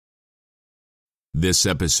This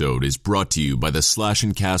episode is brought to you by the Slash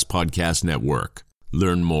and Cast Podcast Network.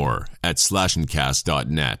 Learn more at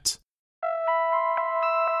slashandcast.net.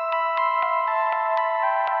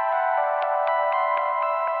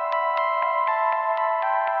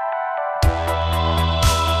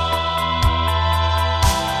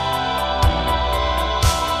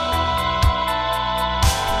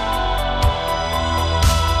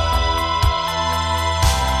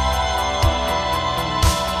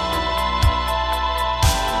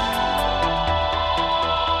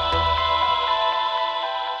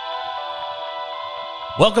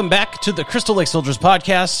 Welcome back to the Crystal Lake Soldiers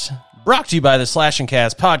podcast, brought to you by the Slash and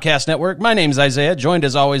Cast Podcast Network. My name is Isaiah, joined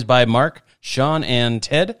as always by Mark, Sean, and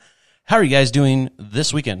Ted. How are you guys doing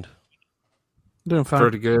this weekend? Doing fine.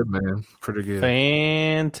 Pretty good, man. Pretty good.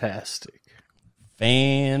 Fantastic.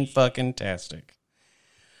 Fan-fucking-tastic.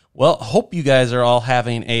 Well, hope you guys are all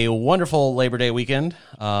having a wonderful Labor Day weekend.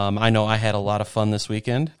 I know I had a lot of fun this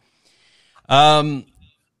weekend.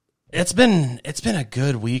 It's been a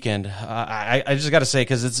good weekend. I just got to say,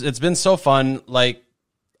 because it's been so fun. Like,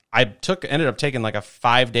 I ended up taking like a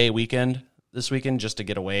 5-day weekend this weekend just to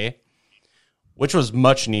get away, which was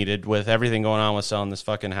much needed with everything going on with selling this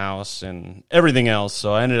fucking house and everything else.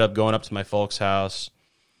 So I ended up going up to my folks' house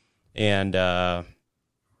and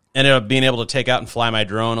ended up being able to take out and fly my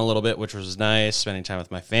drone a little bit, which was nice. Spending time with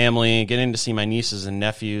my family, getting to see my nieces and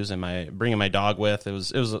nephews, and bringing my dog with. It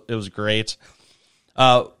was great.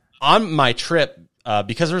 On my trip,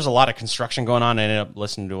 because there was a lot of construction going on, I ended up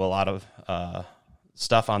listening to a lot of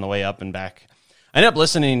stuff on the way up and back. I ended up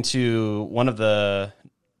listening to one of the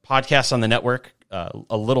podcasts on the network,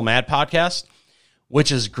 a Little Mad podcast,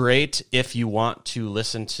 which is great if you want to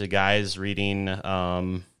listen to guys reading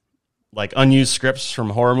like unused scripts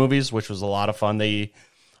from horror movies, which was a lot of fun. I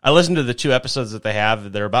listened to the 2 episodes that they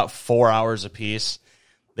have. They're about 4 hours apiece.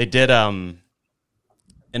 They did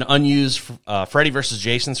an unused Freddy vs.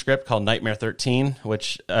 Jason script called Nightmare 13,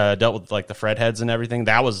 which dealt with like the Fred heads and everything.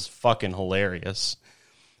 That was fucking hilarious.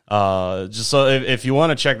 Just so if you want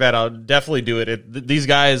to check that out, definitely do it. These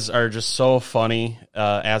guys are just so funny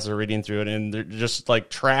as they're reading through it, and they're just like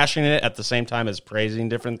trashing it at the same time as praising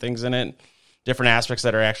different things in it, different aspects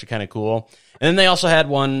that are actually kind of cool. And then they also had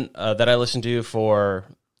one that I listened to for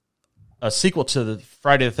a sequel to the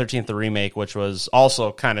Friday the 13th, the remake, which was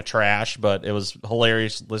also kind of trash, but it was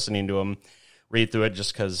hilarious listening to them read through it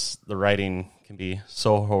just because the writing can be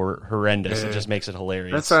so horrendous. Yeah. It just makes it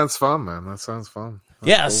hilarious. That sounds fun, man. That sounds fun.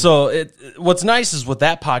 That's cool. So what's nice is with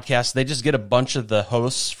that podcast, they just get a bunch of the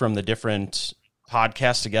hosts from the different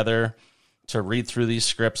podcasts together to read through these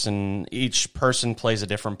scripts, and each person plays a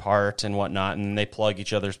different part and whatnot, and they plug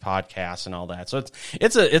each other's podcasts and all that. So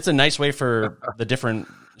it's a nice way for the different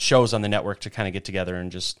shows on the network to kind of get together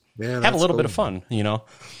and just have a little bit of fun, you know?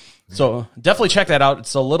 So definitely check that out.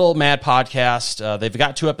 It's a Little Mad podcast. They've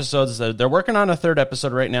got 2 episodes. They're working on a 3rd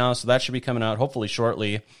episode right now, so that should be coming out hopefully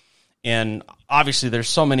shortly. And obviously there's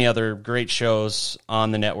so many other great shows on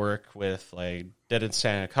the network with like Dead in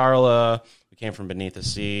Santa Carla, We Came From Beneath the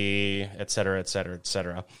Sea, et cetera, et cetera, et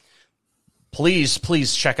cetera. Please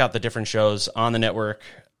check out the different shows on the network.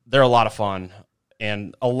 They're a lot of fun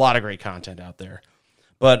and a lot of great content out there.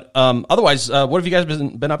 But otherwise, what have you guys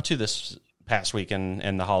been up to this past week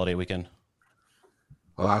and the holiday weekend?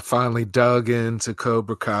 Well, I finally dug into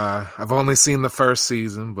Cobra Kai. I've only seen the first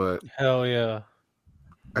season, but hell yeah.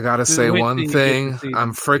 I gotta say one thing.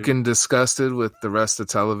 I'm freaking disgusted with the rest of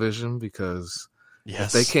television because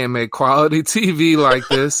if they can't make quality TV like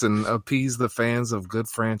this and appease the fans of good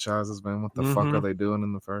franchises, man, what the fuck are they doing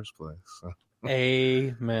in the first place? So.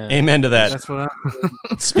 Amen to that. That's what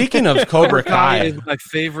Speaking of Cobra Kai, is my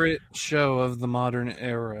favorite show of the modern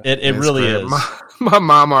era. It really is. My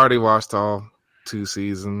mom already watched all 2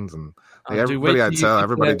 seasons, and everybody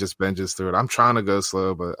just binges through it. I'm trying to go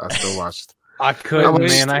slow, but I still watched. I couldn't,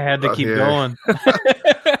 man. I had to keep going.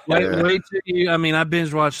 Wait till you. I mean, I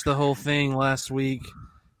binge watched the whole thing last week.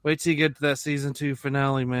 Wait till you get to that season 2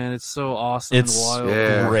 finale, man. It's so awesome and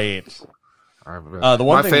wild. Great.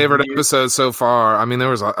 My favorite episode so far. I mean,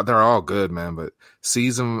 they're all good, man. But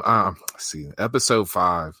episode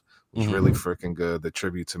 5 was really freaking good. The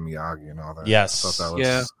tribute to Miyagi and all that. Yes, I thought that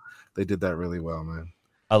was, they did that really well, man.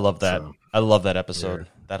 I love that. So, I love that episode.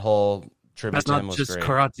 Yeah. That whole tribute to him was great. That's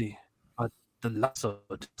not just karate, but the lasso.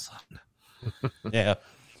 Yeah.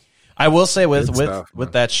 I will say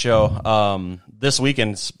with that show, this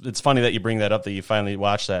weekend, it's funny that you bring that up, that you finally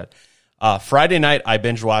watched that. Friday night, I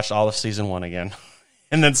binge watched all of season 1 again.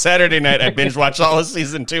 And then Saturday night, I binge watched all of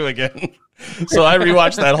season 2 again. So I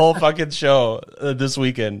rewatched that whole fucking show this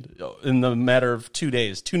weekend in the matter of 2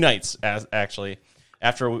 days, 2 nights, actually.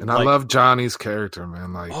 And I love Johnny's character,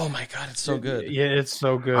 man. Like, oh my god, it's so good. Yeah, it's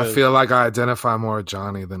so good. I feel like I identify more with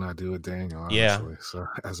Johnny than I do with Daniel. Honestly. Yeah. So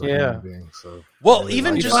as a human being, so well,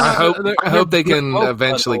 even just I hope they can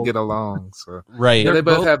eventually get along. So right, they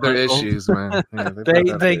both have their issues, man. Yeah,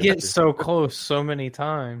 they get so close so many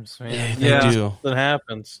times, man. Yeah, they do. That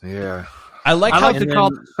happens. Yeah, I like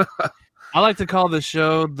to call the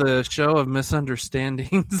show of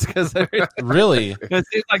misunderstandings because really it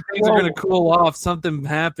seems like things are going to cool off. Something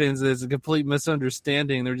happens, it's a complete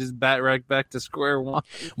misunderstanding. They're just right back to square one.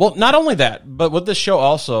 Well, not only that, but with this show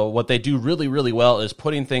also, what they do really, really well is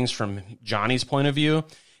putting things from Johnny's point of view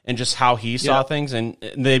and just how he saw things, and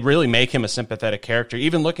they really make him a sympathetic character.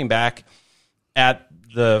 Even looking back at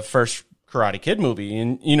the first Karate Kid movie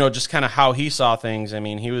and, just kind of how he saw things. I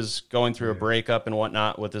mean, he was going through a breakup and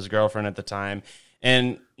whatnot with his girlfriend at the time.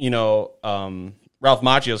 And, Ralph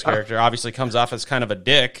Macchio's character obviously comes off as kind of a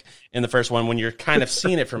dick in the first one when you're kind of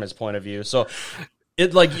seeing it from his point of view. So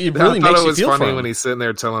it really makes you feel funny when he's sitting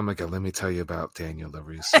there telling him, like, let me tell you about Daniel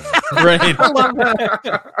LaRusso. Right. I love that.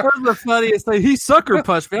 That's the funniest thing. He sucker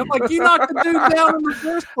punched me. I'm like, you knocked the dude down in the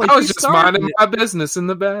first place. I was just minding my business in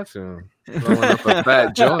the bathroom. Blowing up a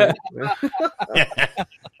fat joint. Yeah,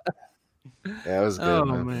 it was good,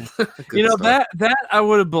 man. That I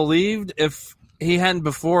would have believed if he hadn't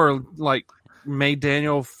before, like, made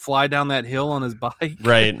Daniel fly down that hill on his bike.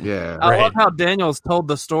 Right. Yeah. I love how Daniel's told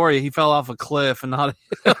the story. He fell off a cliff and not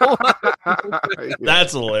a hill.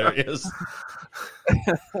 That's hilarious.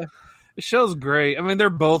 The show's great. I mean,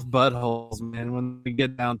 they're both buttholes, man. When we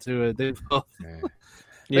get down to it, they both.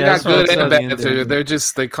 They got good and bad too.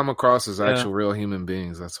 They come across as actual real human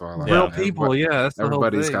beings. That's why I like real people. Yeah, that's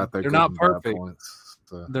everybody's the whole thing. got their. They're not perfect. Points,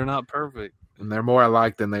 so. They're not perfect, and they're more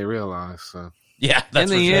alike than they realize. So. Yeah, that's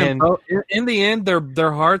in the end,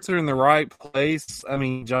 their hearts are in the right place. I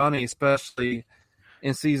mean, Johnny, especially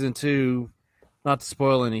in season 2, not to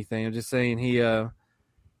spoil anything. I'm just saying he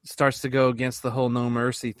starts to go against the whole no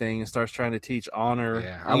mercy thing and starts trying to teach honor.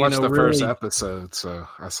 Yeah, I watched the first episode, so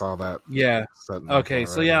I saw that. Yeah. Okay,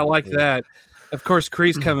 so I like that. Of course,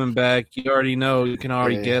 Kreese coming back. You already know. You can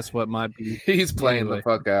already guess what might be. He's playing the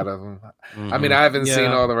fuck out of him. Mm-hmm. I mean, I haven't seen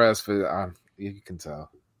all the rest, but you can tell.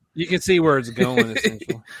 You can see where it's going,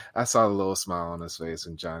 essentially. I saw the little smile on his face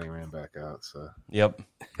when Johnny ran back out. So, yep.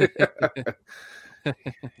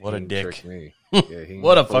 What a dick! Me. Yeah,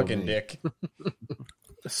 what a fucking dick!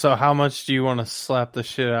 So, how much do you want to slap the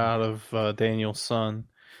shit out of Daniel's son?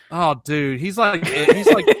 Oh, dude, he's like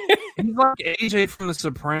AJ from The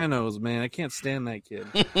Sopranos, man. I can't stand that kid.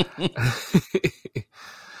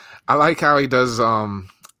 I like how he does.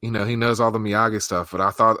 He knows all the Miyagi stuff, but I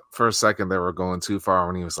thought for a second they were going too far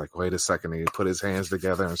when he was like, wait a second, he put his hands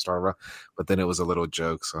together and started running. But then it was a little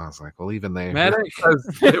joke, so I was like, well, even they were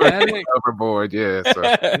overboard, yeah. So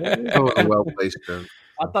a well-placed joke.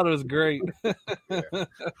 I thought it was great. Yeah,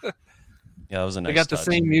 that was a nice They got the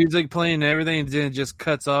same music playing and everything, and then it just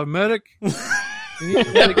cuts off. Medic!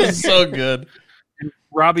 That was so good. And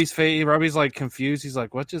Robbie's like confused. He's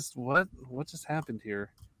like, what just happened here?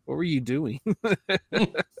 What were you doing?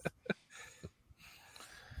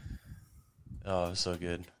 Oh, it was so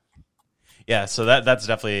good. Yeah, so that's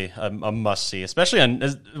definitely a must-see, especially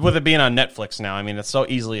with it being on Netflix now. I mean, it's so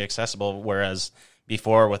easily accessible, whereas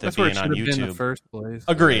before with it being on YouTube. In the first place.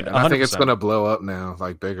 Agreed. I think it's going to blow up now,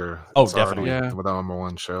 like bigger. Oh, it's definitely. With the number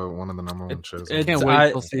one show, one of the number one shows. I can't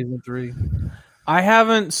wait till season 3. I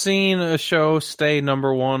haven't seen a show stay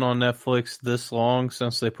number 1 on Netflix this long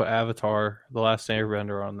since they put Avatar: The Last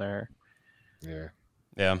Airbender on there.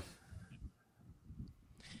 Yeah.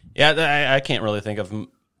 I can't really think of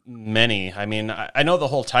many. I mean, I know the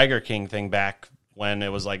whole Tiger King thing back when it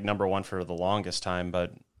was like number 1 for the longest time,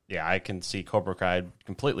 but yeah, I can see Cobra Kai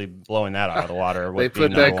completely blowing that out of the water. They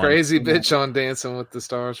put that crazy bitch on Dancing with the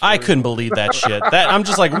Stars. I couldn't believe that shit. I'm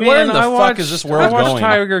just like, where in the fuck is this world going? I watched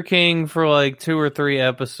Tiger King for like 2 or 3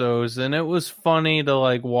 episodes, and it was funny to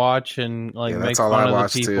like watch and like make fun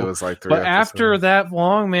of the people. Too, was like 3 but episodes. After that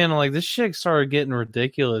long, man, like this shit started getting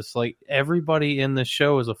ridiculous. Like everybody in the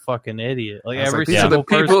show is a fucking idiot. Like these are the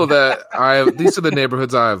people that these are the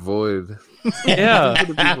neighborhoods I avoid. Yeah, these are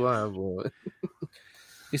the people I avoid.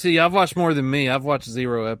 You see, I've watched more than me. I've watched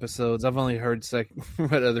 0 episodes. I've only heard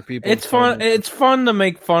what other people. It's fun. It's fun to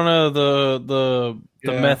make fun of the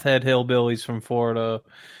meth head hillbillies from Florida.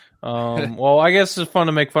 Well, I guess it's fun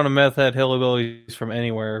to make fun of meth head hillbillies from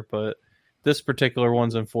anywhere, but this particular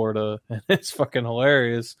one's in Florida, and it's fucking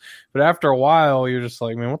hilarious. But after a while, you're just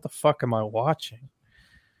like, man, what the fuck am I watching?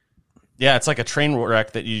 Yeah, it's like a train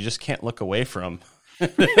wreck that you just can't look away from.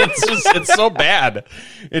 It's so bad.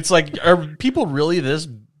 It's like, are people really this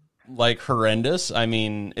like horrendous. I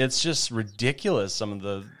mean, it's just ridiculous. Some of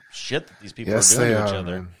the shit that these people are doing to each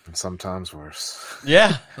other. Man. And sometimes worse.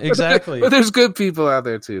 Yeah, exactly. But there's good people out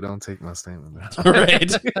there too. Don't take my statement back.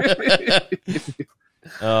 Right.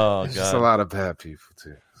 Oh, God. There's a lot of bad people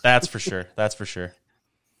too. That's for sure. That's for sure.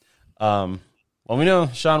 Well, we know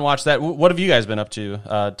Sean watched that. What have you guys been up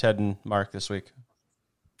to, Ted and Mark, this week?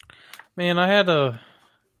 Man, I had a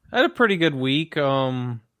pretty good week.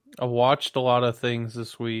 I watched a lot of things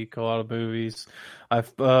this week, a lot of movies.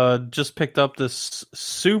 I've just picked up this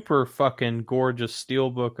super fucking gorgeous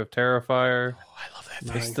steelbook of Terrifier. Oh, I love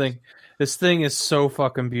that thing. This thing is so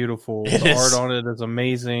fucking beautiful. The art on it is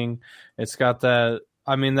amazing. It's got that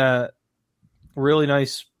really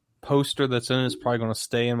nice poster that's in it is probably going to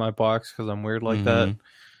stay in my box because I'm weird like that.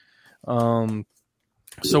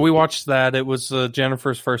 So we watched that. It was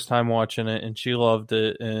Jennifer's first time watching it, and she loved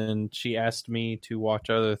it, and she asked me to watch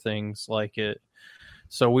other things like it.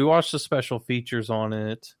 So we watched the special features on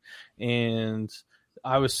it, and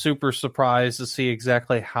I was super surprised to see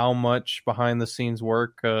exactly how much behind-the-scenes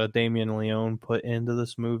work Damien Leone put into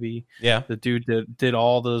this movie. Yeah. The dude did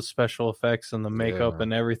all the special effects and the makeup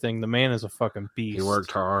and everything. The man is a fucking beast. He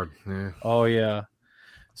worked hard. Yeah. Oh, yeah.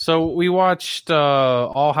 So we watched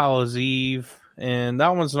All Hallows Eve, and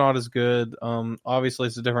that one's not as good. Obviously,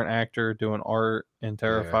 it's a different actor doing art and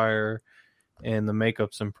Terrifier, and the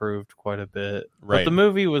makeup's improved quite a bit. Right. But the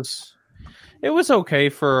movie was okay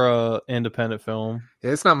for an independent film.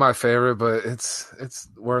 Yeah, it's not my favorite, but it's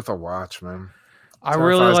worth a watch, man. I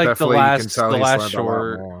really like the last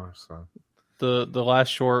short. More, so. The last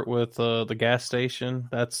short with the gas station.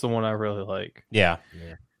 That's the one I really like. Yeah.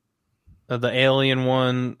 The alien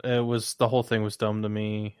one, the whole thing was dumb to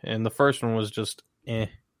me, and the first one was just eh.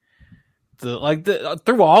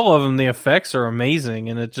 Through all of them, the effects are amazing,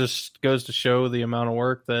 and it just goes to show the amount of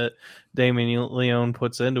work that Damien Leone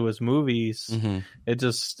puts into his movies. Mm-hmm. It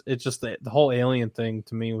just the whole alien thing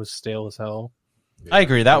to me was stale as hell. Yeah, I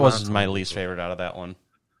agree. That was my least favorite out of that one.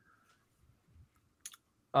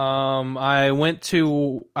 I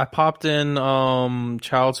popped in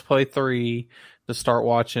Child's Play 3 to start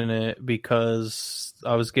watching it because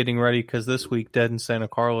I was getting ready because this week Dead in Santa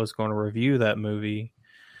Carla is going to review that movie.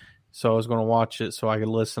 So I was going to watch it so I could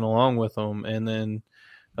listen along with them. And then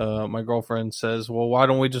my girlfriend says, well, why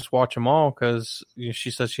don't we just watch them all? Because she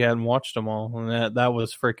said she hadn't watched them all. And that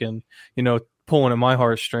was freaking, pulling at my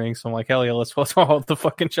heartstrings. So I'm like, hell yeah, let's watch all the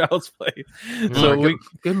fucking Child's Play. So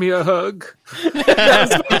give me a hug.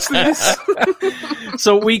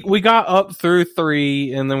 So we got up through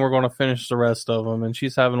 3, and then we're going to finish the rest of them. And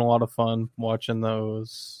she's having a lot of fun watching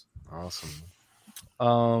those. Awesome.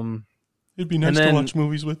 It'd be nice to watch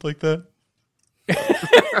movies with like that.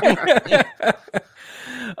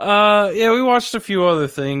 We watched a few other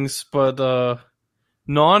things, but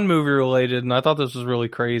non-movie related, and I thought this was really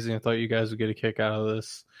crazy. I thought you guys would get a kick out of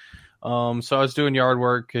this. So I was doing yard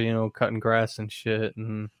work, cutting grass and shit,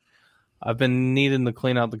 and I've been needing to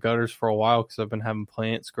clean out the gutters for a while because I've been having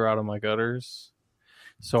plants grow out of my gutters.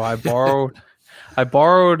 So I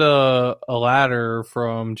borrowed a ladder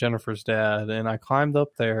from Jennifer's dad, and I climbed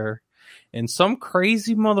up there. And some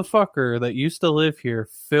crazy motherfucker that used to live here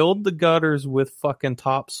filled the gutters with fucking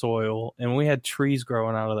topsoil, and we had trees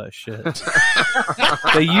growing out of that shit.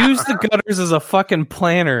 They used the gutters as a fucking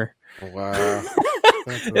planter. Wow.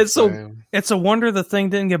 It's a wonder the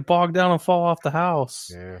thing didn't get bogged down and fall off the house.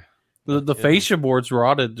 Yeah. The fascia boards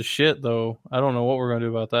rotted to shit, though. I don't know what we're going to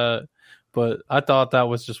do about that. But I thought that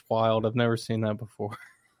was just wild. I've never seen that before.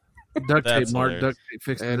 Duct tape, Mark. Duct tape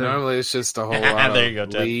fixed it. Normally it's just a whole lot there you of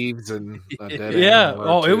go, Ted. leaves and a dead yeah.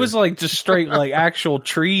 It was like just straight like actual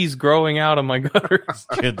trees growing out of my gutters.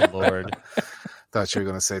 Good Lord. Thought you were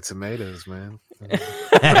gonna say tomatoes, man.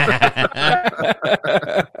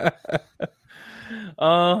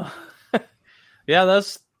 Yeah,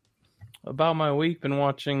 that's about my week. Been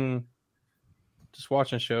watching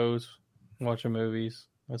shows, watching movies.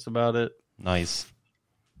 That's about it. Nice.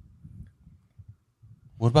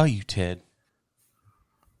 What about you, Ted?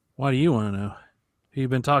 Why do you want to know? Who you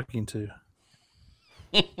been talking to?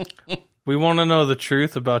 We want to know the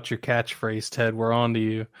truth about your catchphrase, Ted. We're on to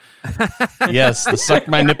you. Yes, the suck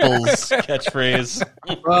my nipples catchphrase.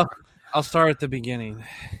 Well, I'll start at the beginning.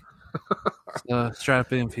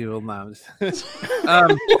 Strap in, people. No,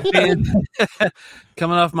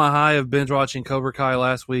 coming off my high of binge watching Cobra Kai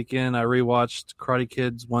last weekend, I rewatched Karate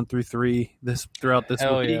Kids 1 through 3 throughout this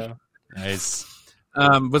Hell week. Yeah. Nice.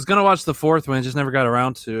 Was gonna watch the 4th one, just never got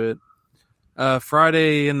around to it.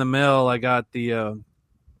 Friday in the mail, I got the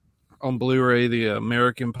on Blu-ray the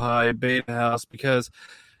American Pie Beta House because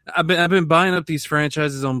I've been buying up these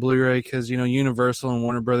franchises on Blu-ray because Universal and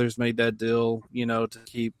Warner Brothers made that deal, to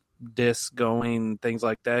keep discs going, things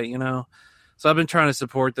like that, So I've been trying to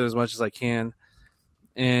support them as much as I can,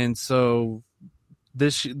 and so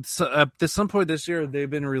at some point this year they've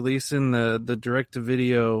been releasing the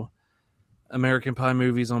direct-to-video American Pie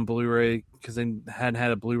movies on Blu-ray because they hadn't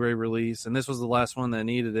had a Blu-ray release, and this was the last one that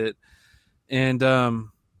needed it. And I've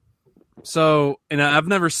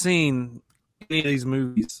never seen any of these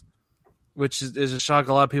movies, which is a shock.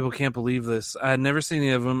 A lot of people can't believe this. I had never seen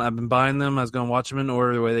any of them. I've been buying them. I was going to watch them in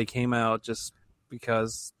order the way they came out, just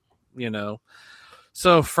because,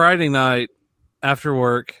 So Friday night after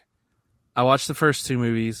work, I watched the first 2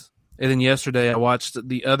 movies, and then yesterday I watched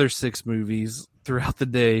the other 6 movies throughout the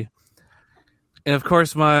day. And of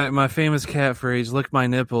course, my famous cat phrase, "lick my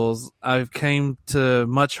nipples," I came to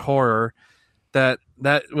much horror that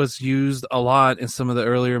was used a lot in some of the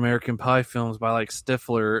earlier American Pie films by like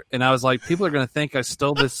Stifler. And I was like, people are going to think I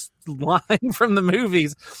stole this line from the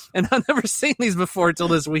movies. And I've never seen these before until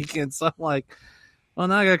this weekend. So I'm like, well,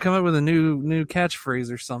 now I got to come up with a new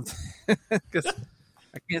catchphrase or something. Because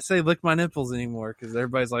I can't say "lick my nipples" anymore because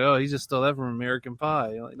everybody's like, oh, he just stole that from American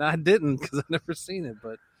Pie. Like, no, I didn't because I've never seen it.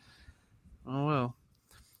 But oh well.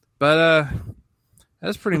 But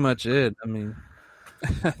that's pretty much it. I mean,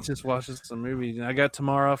 just watching some movies. I got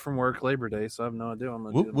tomorrow off from work, Labor Day, so I have no idea what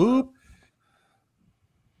I'm gonna do.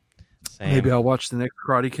 Same. Maybe I'll watch the next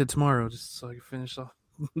Karate Kid tomorrow, just so I can finish off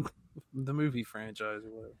the movie franchise or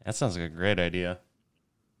whatever. That sounds like a great idea.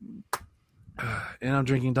 And I'm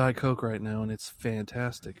drinking Diet Coke right now, and it's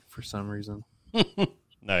fantastic for some reason.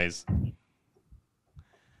 Nice.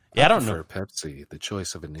 Yeah, I don't know. Pepsi, the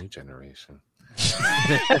choice of a new generation.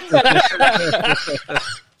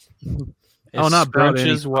 It not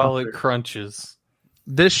crunches while it crunches.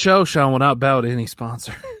 This show will not bow to any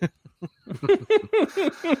sponsor.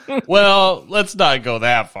 Well, let's not go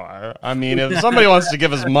that far. I mean, if somebody wants to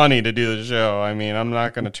give us money to do the show, I mean, I'm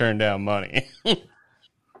not going to turn down money.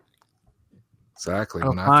 Exactly.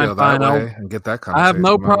 When I feel that way and get that conversation, I have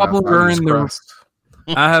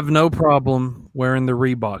no problem wearing the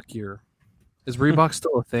Reebok gear. Is Reebok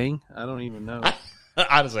still a thing? I don't even know.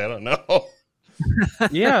 Honestly, I don't know.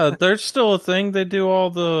 Yeah, they're still a thing. They do all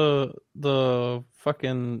the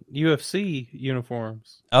fucking UFC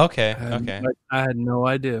uniforms. Okay. I had no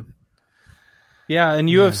idea. Yeah, in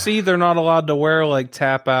UFC they're not allowed to wear like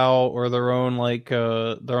Tap Out or their own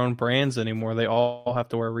brands anymore. They all have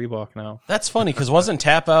to wear Reebok now. That's funny because wasn't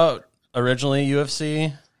Tap Out originally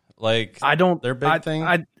UFC? Like their big thing.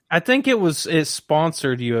 I think it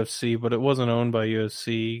sponsored UFC, but it wasn't owned by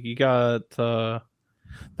UFC. You got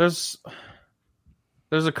there's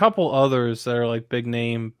a couple others that are like big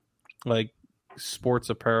name like sports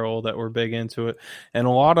apparel that were big into it, and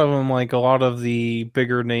a lot of them, like a lot of the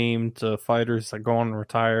bigger named fighters that go on and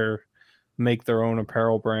retire, make their own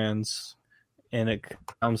apparel brands, and it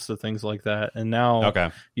comes to things like that. And now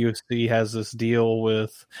UFC has this deal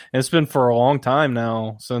with, and it's been for a long time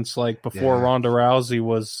now, since like before Ronda Rousey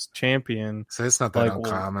was champion. So it's not that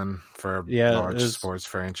uncommon for a large sports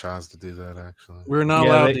franchise to do that. Actually, we're not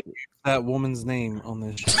allowed to use that woman's name on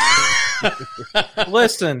this show.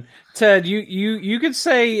 Listen, Ted, you could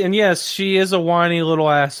say, and yes, she is a whiny little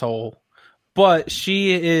asshole, but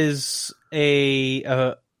she is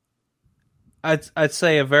I'd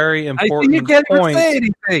say a very important you can't point. Even say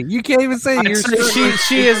anything. You can't even say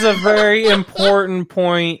she is a very important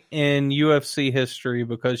point in UFC history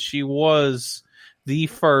because she was the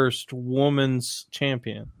first woman's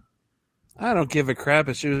champion. I don't give a crap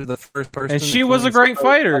if she was the first person. And she was a great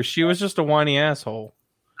fighter. She was just a whiny asshole.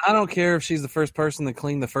 I don't care if she's the first person to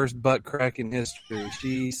clean the first butt crack in history.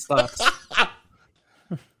 She sucks.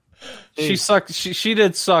 She sucked. She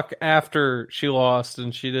did suck after she lost,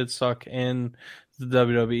 and she did suck in the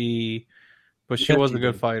WWE, but she was a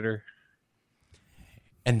good fighter.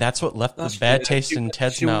 And that's what left the bad taste in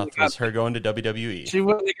Ted's mouth, was her going to WWE. She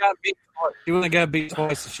wouldn't have got beat twice. She wouldn't have got beat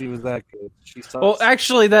twice if she was that good. She sucks. Well,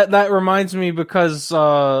 actually, that reminds me, because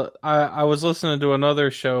I was listening to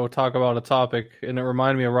another show talk about a topic, and it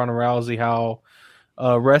reminded me of Ronda Rousey, how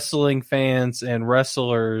wrestling fans and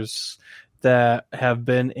wrestlers that have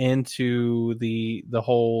been into the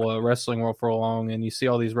whole wrestling world for long, and you see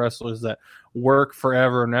all these wrestlers that work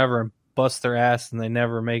forever and ever and bust their ass and they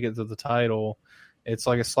never make it to the title. It's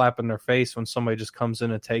like a slap in their face when somebody just comes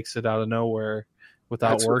in and takes it out of nowhere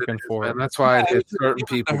without working for it. And that's why it hits certain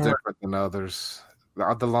people different than others.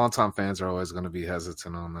 the longtime fans are always going to be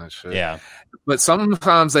hesitant on that shit. Yeah, but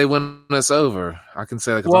sometimes they win us over. I can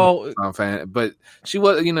say that because I'm a fan. But she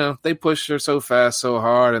was, they pushed her so fast, so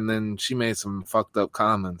hard, and then she made some fucked up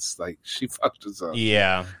comments. Like she fucked us up.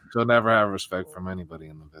 Yeah, she'll never have respect from anybody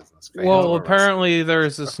in the business. Well, apparently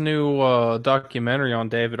there's this new documentary on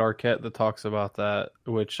David Arquette that talks about that,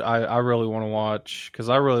 which I really want to watch because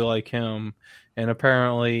I really like him. And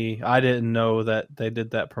apparently, I didn't know that they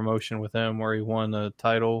did that promotion with him where he won the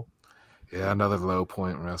title. Yeah, another low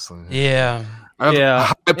point in wrestling. Yeah. A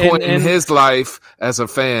high point in his life as a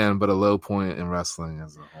fan, but a low point in wrestling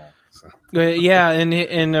as a whole. So. Yeah,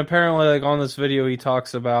 and apparently, like on this video, he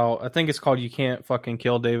talks about, I think it's called "You Can't Fucking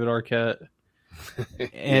Kill David Arquette."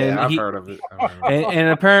 And I've heard of it. And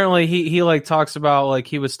apparently, he like talks about like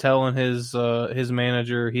he was telling his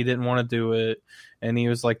manager he didn't want to do it. And he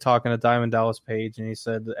was like talking to Diamond Dallas Page, and he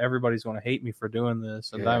said that everybody's going to hate me for doing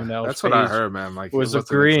this. And Diamond Dallas that's Page what I heard, man. Like, was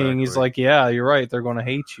agreeing. Exactly. He's like, "Yeah, you're right. They're going to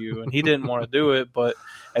hate you." And he didn't want to do it, but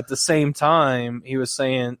at the same time, he was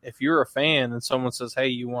saying, if you're a fan and someone says, "Hey,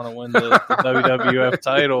 you want to win the WWF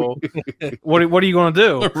title," what are you going to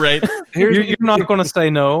do? Right? You're not going to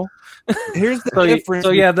say no. Here's the difference.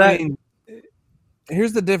 So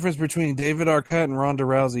here's the difference between David Arquette and Ronda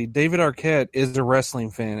Rousey. David Arquette is a wrestling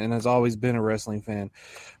fan and has always been a wrestling fan.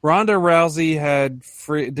 Ronda Rousey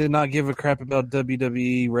did not give a crap about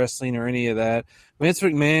WWE wrestling or any of that. Vince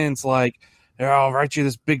McMahon's like, I'll write you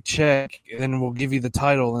this big check and then we'll give you the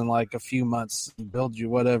title in like a few months and build you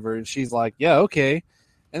whatever. And she's like, yeah, okay.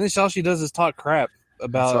 And then all she does is talk crap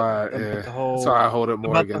about the whole. That's why I hold it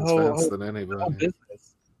more against Vince than anybody.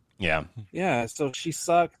 Yeah. Yeah, so she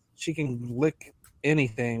sucks. She can lick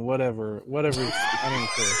anything, whatever. I don't care.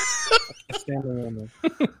 I stand on them.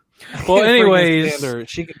 Well, anyways,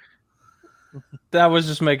 that was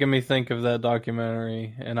just making me think of that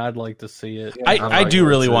documentary, and I'd like to see it. Yeah, I do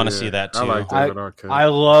really want to see that too. I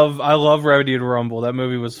love Ready to Rumble. That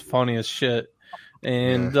movie was funny as shit.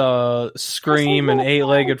 And Scream and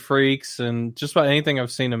Eight-Legged Freaks and just about anything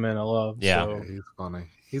I've seen him in, I love. Yeah, so. He's funny.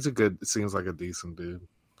 Seems like a decent dude.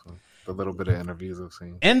 The little bit of interviews I've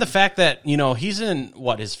seen. And the fact that, he's in,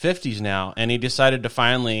 his 50s now, and he decided to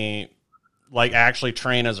finally, actually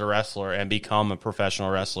train as a wrestler and become a professional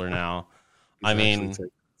wrestler now. I mean,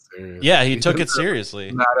 he took it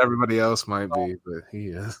seriously. Not everybody else might be, but he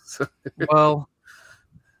is. Well,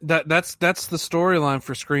 that's the storyline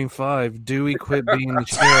for Scream 5. Dewey quit being the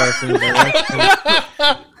sheriff and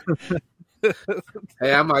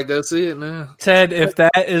Hey, I might go see it now. Ted, if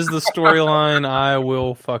that is the storyline, I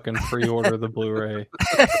will fucking pre-order the Blu-ray.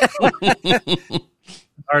 I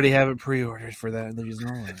already have it pre-ordered for that. There's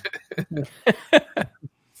no way.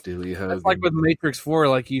 Dewey Hogan. That's like with Matrix 4,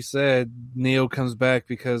 like you said, Neo comes back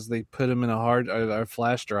because they put him in a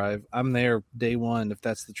flash drive. I'm there day one if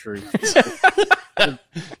that's the truth.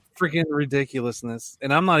 Freaking ridiculousness.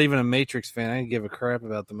 And I'm not even a Matrix fan. I didn't give a crap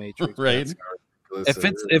about the Matrix. Right.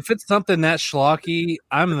 If it's something that schlocky,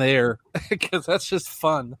 I'm there because that's just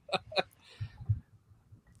fun.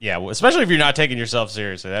 Yeah, well, especially if you're not taking yourself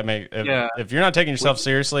seriously. If you're not taking yourself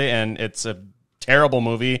seriously and it's a terrible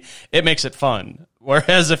movie, it makes it fun.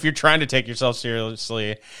 Whereas if you're trying to take yourself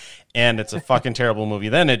seriously and it's a fucking terrible movie,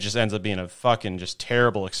 then it just ends up being a fucking just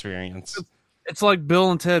terrible experience. It's like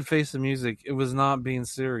Bill and Ted Face the Music. It was not being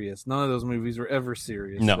serious. None of those movies were ever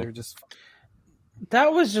serious. No. They were just.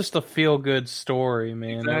 That was just a feel-good story,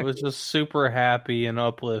 man. Exactly. It was just super happy and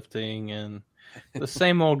uplifting and the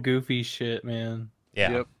same old goofy shit, man.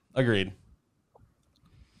 Yeah, Yep. Agreed.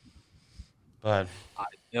 But I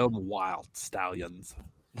am wild stallions.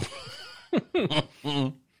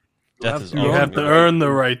 Death is You have to earn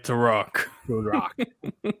the right to rock.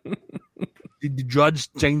 Did the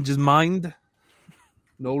judge change his mind?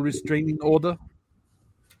 No restraining order?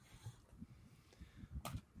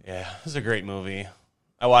 Yeah, this is a great movie.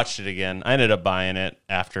 I watched it again. I ended up buying it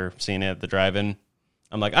after seeing it at the drive-in.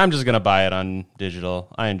 I'm like, I'm just going to buy it on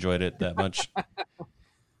digital. I enjoyed it that much.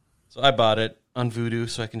 So I bought it on Vudu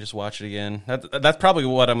so I can just watch it again. That's probably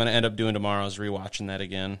what I'm going to end up doing tomorrow is rewatching that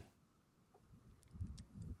again.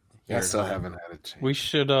 Yeah, I still haven't had a chance. We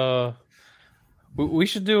should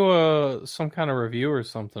do some kind of review or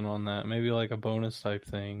something on that. Maybe like a bonus type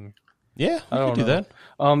thing. Yeah, I don't do know. that.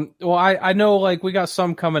 Well, I know like we got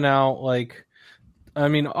some coming out. Like, I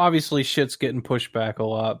mean, obviously shit's getting pushed back a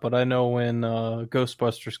lot, but I know when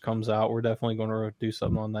Ghostbusters comes out, we're definitely going to do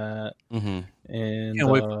something on that. Mm-hmm. And Can't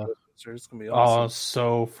wait for Ghostbusters. It's gonna be awesome.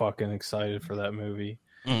 so fucking excited for that movie.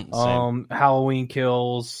 Same. Halloween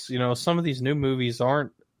Kills. Some of these new movies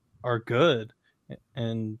are good,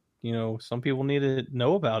 and some people need to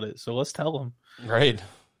know about it. So let's tell them. Right.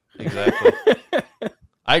 Exactly.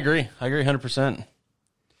 I agree 100%.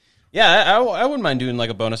 Yeah, I wouldn't mind doing like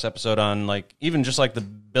a bonus episode on like even just like the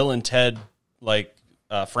Bill and Ted like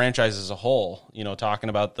franchise as a whole, you know, talking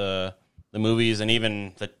about the movies and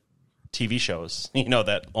even the TV shows, you know,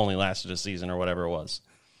 that only lasted a season or whatever it was.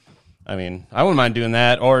 I mean, I wouldn't mind doing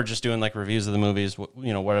that, or just doing like reviews of the movies,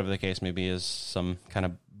 you know, whatever the case may be, is some kind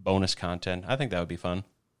of bonus content. I think that would be fun.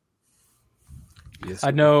 Yes,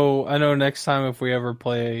 I know next time if we ever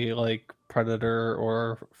play like Predator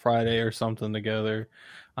or Friday or something together,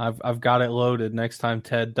 I've got it loaded. Next time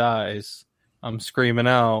Ted dies, I'm screaming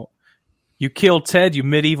out, "You killed Ted, you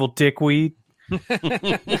medieval dickweed."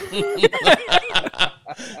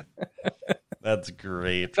 That's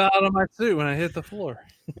great. Fell out of my suit when I hit the floor.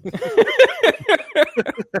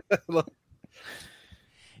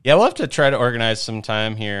 Yeah, we'll have to try to organize some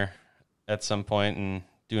time here at some point and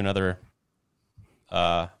do another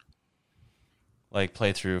like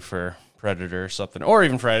playthrough for Predator or something, or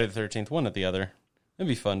even Friday the 13th, one or the other. It'd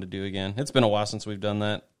be fun to do again. It's been a while since we've done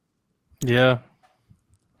that. Yeah.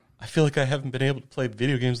 I feel like I haven't been able to play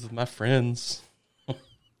video games with my friends.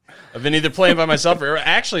 I've been either playing by myself or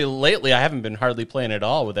actually lately I haven't been hardly playing at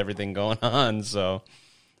all with everything going on. So,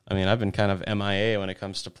 I mean, I've been kind of MIA when it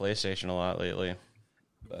comes to PlayStation a lot lately.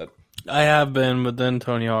 But I have been, but then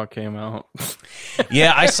Tony Hawk came out.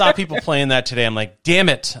 Yeah, I saw people playing that today. I'm like, damn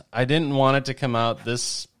it. I didn't want it to come out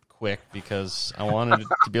this quick because I wanted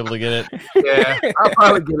to be able to get it. Yeah, I'll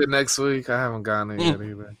probably get it next week. I haven't gotten it yet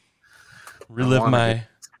either. Relive my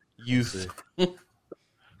youth.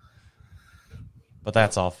 But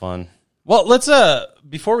that's all fun. Well, let's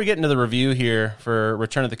before we get into the review here for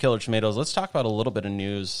Return of the Killer Tomatoes, let's talk about a little bit of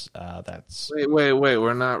news. That's wait.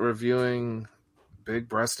 We're not reviewing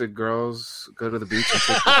big-breasted girls go to the beach and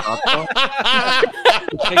take their top off.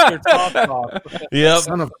 Take their top off. Yep.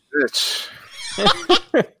 Son of a bitch.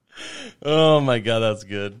 Oh my god, that's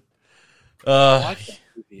good. I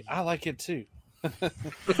like it too.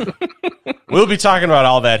 We'll be talking about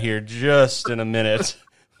all that here just in a minute.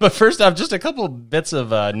 But first off, just a couple bits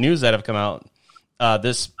of news that have come out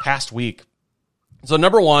this past week. So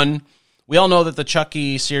number one, we all know that the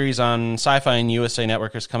Chucky series on Sci-Fi and USA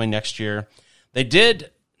Network is coming next year. They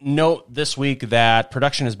did note this week that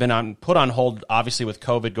production has been put on hold, obviously with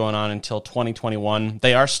COVID going on, until 2021.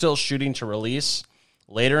 They are still shooting to release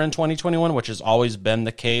later in 2021, which has always been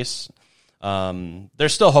the case. They're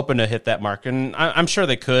still hoping to hit that mark, and I'm sure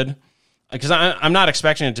they could, because I'm not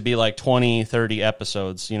expecting it to be like 20, 30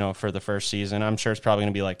 episodes, you know, for the first season. I'm sure it's probably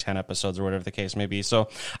going to be like 10 episodes or whatever the case may be. So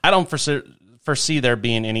I don't foresee there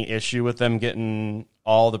being any issue with them getting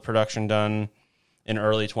all the production done in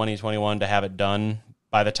early 2021 to have it done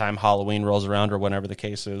by the time Halloween rolls around or whenever the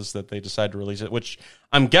case is that they decide to release it, which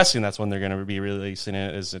I'm guessing that's when they're going to be releasing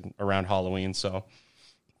it, is around Halloween. So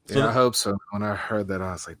yeah, I hope so. When I heard that,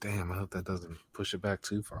 I was like, damn, I hope that doesn't push it back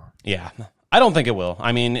too far. Yeah, I don't think it will.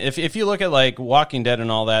 I mean, if you look at like Walking Dead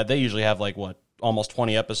and all that, they usually have like, almost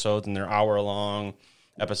 20 episodes, and they're hour-long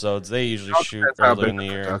episodes. They usually shoot earlier in the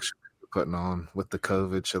year. Putting on with the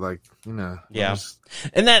COVID shit, like, you know. Yeah.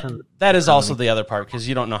 And that is also the other part, because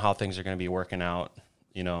you don't know how things are going to be working out,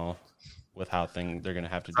 you know, with how they're going to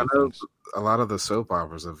have to do things. A lot of the soap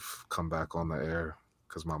operas have come back on the air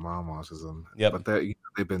because my mom watches them. Yeah. But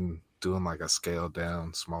they've been doing like a scaled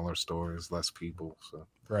down, smaller stories, less people. So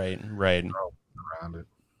Right. Around it.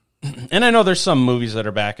 And I know there's some movies that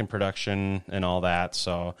are back in production and all that,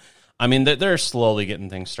 so I mean, they're slowly getting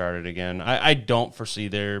things started again. I don't foresee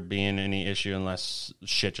there being any issue unless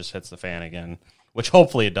shit just hits the fan again, which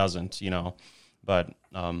hopefully it doesn't, you know. But,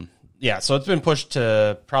 yeah, so it's been pushed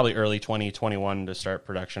to probably early 2021 to start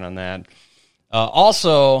production on that.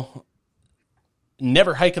 Also,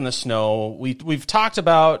 Never Hike in the Snow. We've talked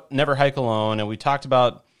about Never Hike Alone, and we talked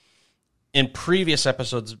about in previous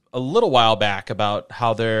episodes a little while back about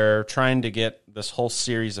how they're trying to get this whole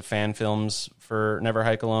series of fan films for Never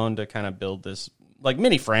Hike Alone to kind of build this like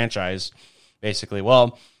mini franchise, basically.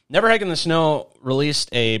 Well, Never Hike in the Snow released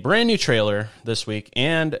a brand new trailer this week,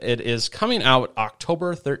 and it is coming out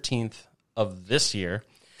October 13th of this year.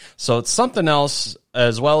 So it's something else,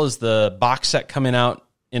 as well as the box set coming out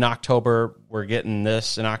in October. We're getting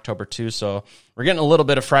this in October too, so we're getting a little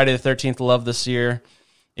bit of Friday the 13th love this year.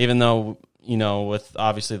 Even though, you know, with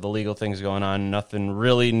obviously the legal things going on, nothing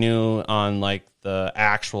really new on like the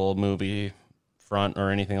actual movie front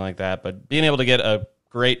or anything like that. But being able to get a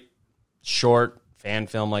great short fan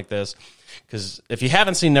film like this, because if you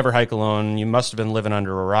haven't seen Never Hike Alone, you must have been living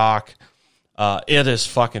under a rock. It is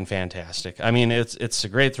fucking fantastic. I mean, it's a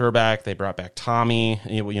great throwback. They brought back Tommy,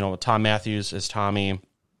 you know, Tom Matthews as Tommy,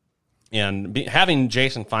 and having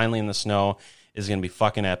Jason finally in the snow is going to be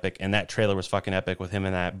fucking epic. And that trailer was fucking epic with him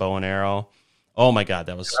and that bow and arrow. Oh my God,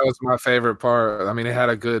 that was my favorite part. I mean, it had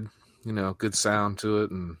a good, good sound to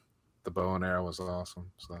it, and the bow and arrow was awesome.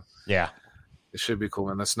 So yeah, it should be cool.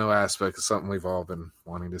 And the snow aspect is something we've all been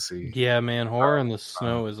wanting to see. Yeah, man, horror in the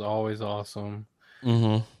snow is always awesome.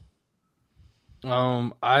 Mm-hmm.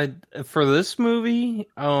 For this movie,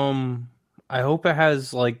 I hope it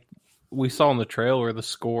has, like we saw in the trailer, the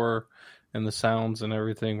score and the sounds and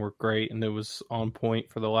everything were great, and it was on point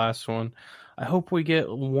for the last one. I hope we get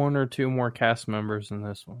 1 or 2 more cast members in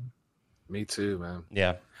this one. Me too, man.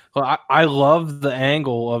 Yeah. Well, I love the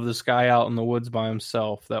angle of this guy out in the woods by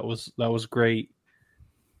himself. That was great.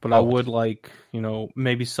 But I would like,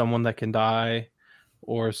 maybe someone that can die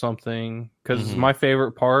or something. Because my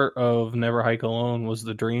favorite part of Never Hike Alone was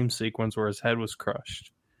the dream sequence where his head was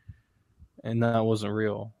crushed. And that wasn't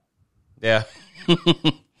real. Yeah.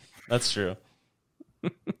 That's true.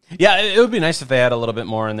 Yeah, it would be nice if they had a little bit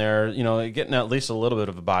more in there, getting at least a little bit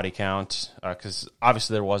of a body count, because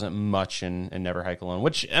obviously there wasn't much in Never Hike Alone,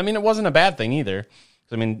 which, I mean, it wasn't a bad thing either.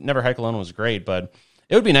 I mean, Never Hike Alone was great, but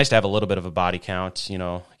it would be nice to have a little bit of a body count,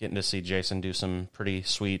 getting to see Jason do some pretty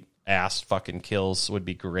sweet ass fucking kills would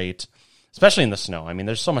be great, especially in the snow. I mean,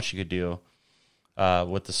 there's so much you could do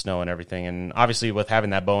with the snow and everything, and obviously with having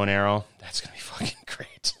that bow and arrow, that's going to be fucking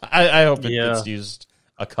great. I hope it gets used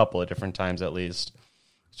a couple of different times at least,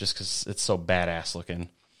 just because it's so badass looking.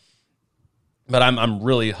 But I'm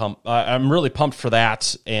really pumped for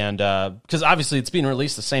that, and because obviously it's being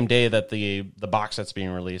released the same day that the box set's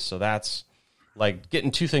being released, so that's like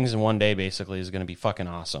getting 2 things in one day basically is going to be fucking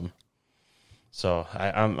awesome. So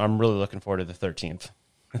I'm really looking forward to the 13th.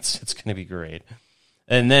 It's going to be great.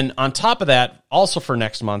 And then on top of that, also for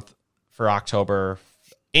next month, for October,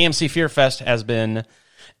 AMC Fear Fest has been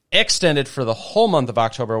extended for the whole month of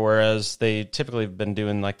October, whereas they typically have been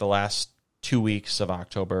doing like the last 2 weeks of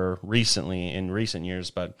October recently in recent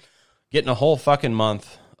years. But getting a whole fucking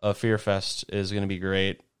month of Fear Fest is going to be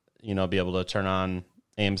great. Be able to turn on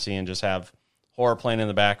AMC and just have horror playing in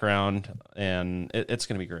the background, and it's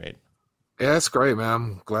going to be great. Yeah, it's great, man.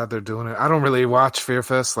 I'm glad they're doing it. I don't really watch Fear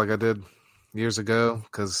Fest like I did years ago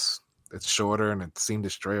because it's shorter and it seemed to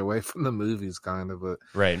stray away from the movies kind of. But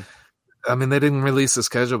right. I mean, they didn't release the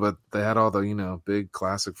schedule, but they had all the, big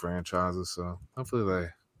classic franchises. So hopefully they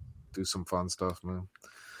do some fun stuff, man.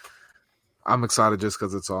 I'm excited just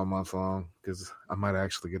because it's all month long, because I might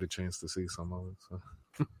actually get a chance to see some of it.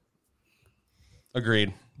 So.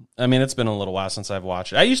 Agreed. I mean, it's been a little while since I've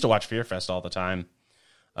watched it. I used to watch Fear Fest all the time,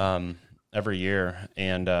 every year.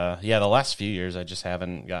 And, the last few years I just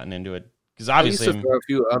haven't gotten into it. Because obviously, they used to throw a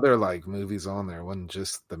few other movies on there. It wasn't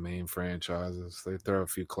just the main franchises. They'd throw a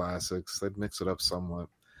few classics. They'd mix it up somewhat.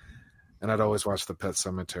 And I'd always watch the Pet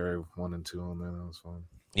Sematary 1 and 2 on there. That was fun.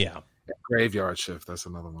 Yeah. Graveyard Shift. That's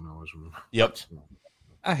another one I always remember. Yep.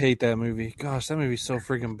 I hate that movie. Gosh, that movie's so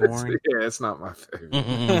freaking boring. It's not my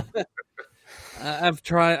favorite. I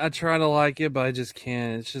try to like it, but I just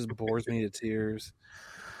can't. It just bores me to tears.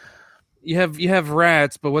 You have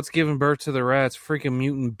rats, but what's giving birth to the rats? Freaking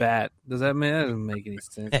mutant bat. That doesn't make any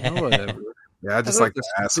sense. Oh, whatever. Yeah, I just like the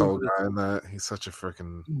asshole guy in that. He's such a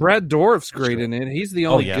freaking... Brad Dourif's great in it. He's the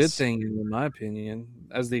only good thing, in my opinion,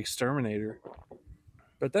 as the exterminator.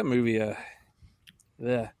 But that movie,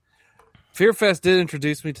 yeah. Fear Fest did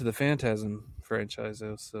introduce me to the Phantasm franchise,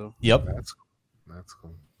 though. So yep, that's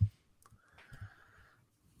cool.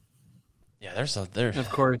 Yeah, there's of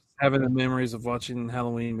course, having the memories of watching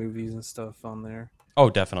Halloween movies and stuff on there. Oh,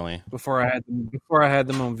 definitely. Before I had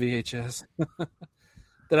them on VHS.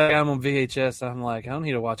 That I got them on VHS, I'm like, I don't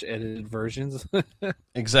need to watch edited versions.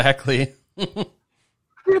 Exactly. I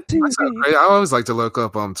always like to look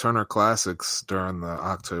up Turner Classics during the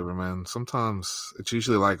October, man. Sometimes it's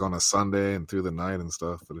usually like on a Sunday and through the night and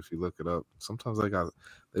stuff. But if you look it up, sometimes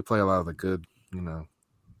they play a lot of the good,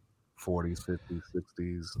 40s, 50s,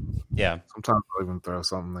 60s. Yeah. Sometimes they'll even throw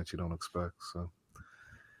something that you don't expect. So.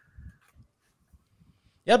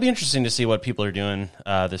 Yeah, it'll be interesting to see what people are doing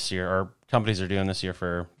this year, or companies are doing this year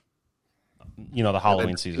for, the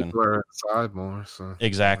Halloween season. People are inside more, so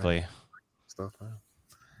exactly. Stuff.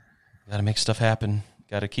 Got to make stuff happen.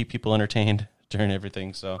 Got to keep people entertained during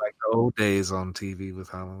everything. So like the old days on TV with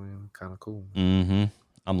Halloween, kind of cool. Mm-hmm.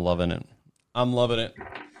 I'm loving it. I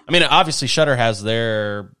mean, obviously, Shudder has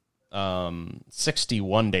their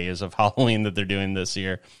 61 days of Halloween that they're doing this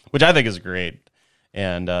year, which I think is great.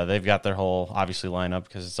 And they've got their whole, obviously, lineup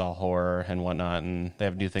because it's all horror and whatnot. And they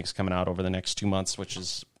have new things coming out over the next 2 months, which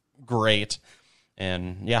is great.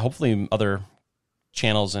 And, yeah, hopefully other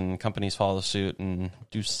channels and companies follow suit and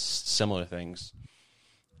do similar things.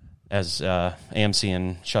 as AMC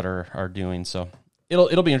and Shudder are doing. So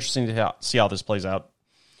it'll be interesting to see how this plays out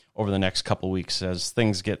over the next couple weeks as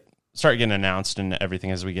things start getting announced and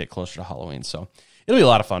everything as we get closer to Halloween. So it'll be a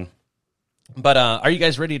lot of fun. But are you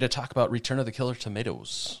guys ready to talk about Return of the Killer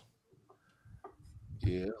Tomatoes?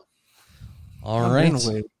 Yeah. All right.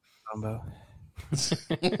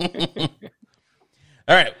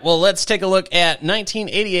 All right. Well, let's take a look at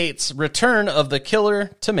 1988's Return of the Killer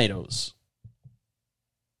Tomatoes.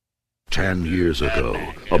 10 years ago,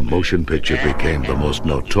 a motion picture became the most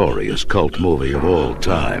notorious cult movie of all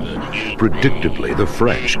time. Predictably, the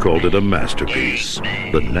French called it a masterpiece,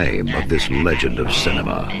 the name of this legend of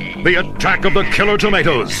cinema. The Attack of the Killer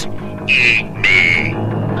Tomatoes!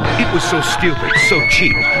 It was so stupid, so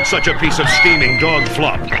cheap, such a piece of steaming dog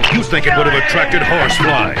flop, you think it would have attracted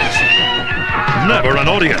horseflies. Never an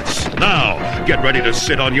audience. Now, get ready to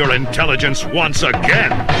sit on your intelligence once again.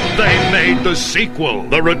 They made the sequel,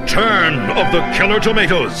 The Return of the Killer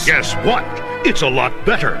Tomatoes. Guess what? It's a lot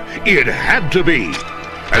better. It had to be.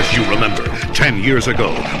 As you remember, 10 years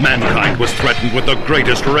ago, mankind was threatened with the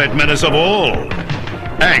greatest red menace of all.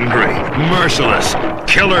 Angry, merciless,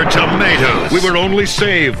 killer tomatoes. We were only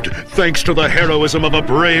saved thanks to the heroism of a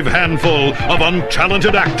brave handful of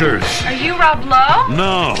untalented actors. Are you Rob Lowe?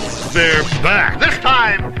 No, they're back. This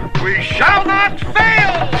time, we shall not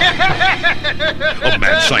fail! A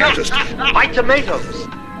mad scientist. My tomatoes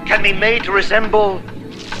can be made to resemble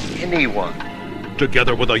anyone.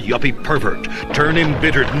 Together with a yuppie pervert, turn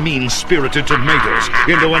embittered, mean-spirited tomatoes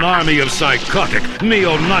into an army of psychotic,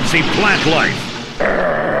 neo-Nazi plant life.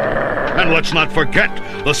 And let's not forget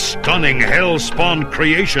the stunning hell-spawned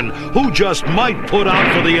creation who just might put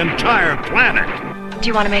out for the entire planet. Do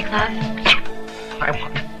you want to make love? I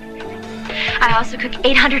want. I also cook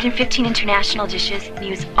 815 international dishes and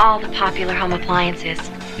use all the popular home appliances.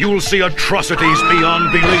 You'll see atrocities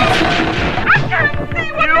beyond belief.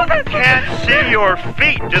 You can't see your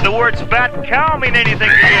feet. Do the words fat cow mean anything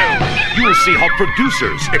to you? You'll see how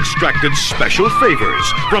producers extracted special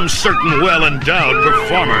favors from certain well-endowed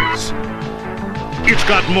performers. It's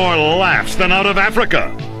got more laughs than Out of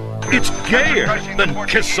Africa. It's gayer than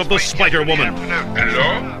Kiss of the Spider-Woman.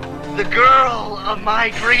 Hello? The girl of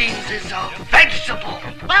my dreams is a vegetable.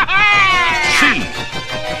 See?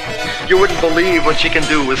 You wouldn't believe what she can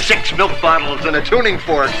do with 6 milk bottles and a tuning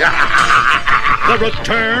fork. The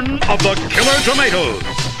Return of the Killer Tomatoes.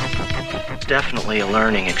 It's definitely a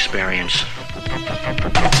learning experience.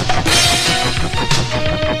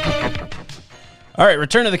 All right,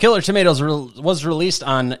 Return of the Killer Tomatoes was released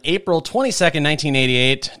on April 22nd,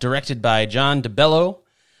 1988, directed by John DeBello.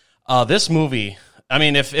 This movie, I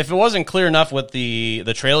mean, if it wasn't clear enough with the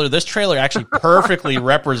trailer, this trailer actually perfectly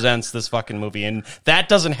represents this fucking movie, and that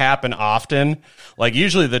doesn't happen often. Like,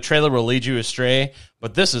 usually the trailer will lead you astray,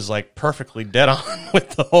 but this is, like, perfectly dead on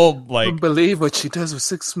with the whole, like... I believe what she does with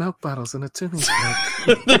 6 milk bottles and a tuning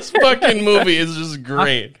fork. This fucking movie is just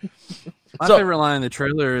great. My favorite line in the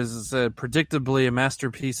trailer is predictably a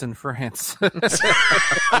masterpiece in France. That's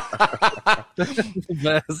the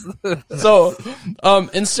best. So,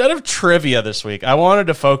 instead of trivia this week, I wanted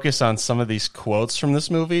to focus on some of these quotes from this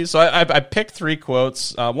movie. So I picked 3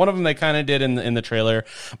 quotes. One of them they kind of did in the trailer,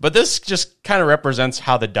 but this just kind of represents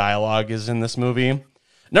how the dialogue is in this movie.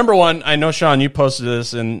 Number 1, I know, Sean, you posted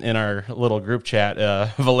this in our little group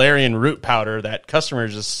chat, valerian root powder. That customer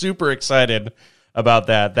is just super excited about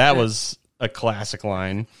that. That was a classic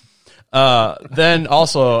line. Then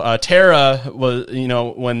also Tara was, you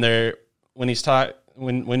know, when she's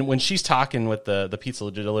talking with the pizza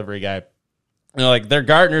delivery guy, you know, like, they're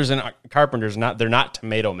gardeners and carpenters, they're not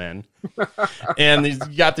tomato men. And he's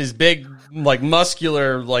got these big, like,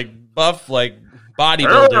 muscular, like, buff, like,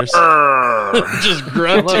 bodybuilders just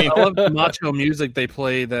grunting. I love the macho music they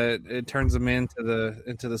play that it turns them into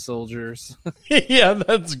the soldiers. Yeah,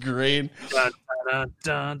 that's great. Dun, dun,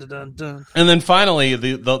 dun, dun, dun. And then finally,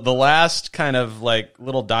 the last kind of, like,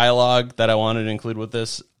 little dialogue that I wanted to include with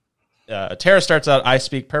this, Tara starts out, I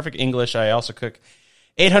speak perfect English. I also cook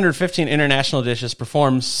 815 international dishes,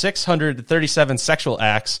 perform 637 sexual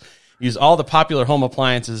acts, use all the popular home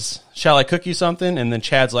appliances. Shall I cook you something? And then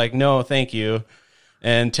Chad's like, no, thank you.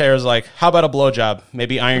 And Tara's like, how about a blowjob?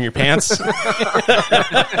 Maybe iron your pants? That's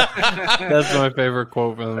my favorite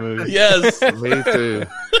quote from the movie. Yes. Me too.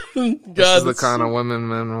 This is the kind of women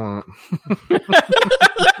men want.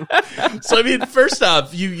 So, I mean, first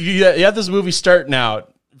off, you have this movie starting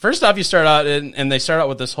out. First off, you start out, and they start out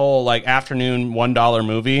with this whole, like, afternoon $1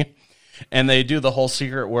 movie. and they do the whole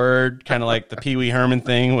secret word, kind of like the Pee Wee Herman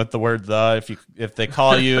thing with the word "the." If they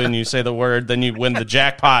call you and you say the word, then you win the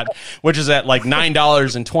jackpot, which is at like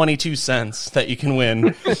 $9.22 that you can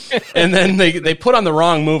win. And then they put on the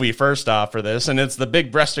wrong movie first off for this, and it's the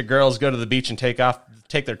big breasted girls go to the beach and take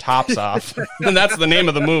their tops off, and that's the name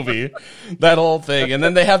of the movie. That whole thing, and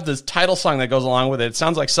then they have this title song that goes along with it. It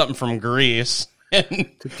sounds like something from Grease. To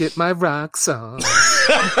get my rocks on.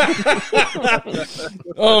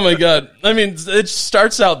 Oh my god! I mean, it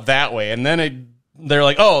starts out that way, and then they're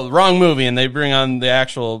like, "Oh, wrong movie," and they bring on the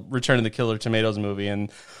actual Return of the Killer Tomatoes movie,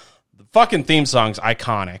 and the fucking theme song's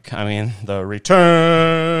iconic. I mean, the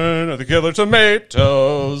Return of the Killer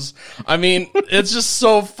Tomatoes. I mean, it's just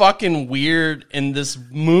so fucking weird, and this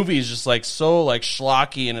movie is just like so like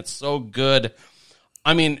schlocky, and it's so good.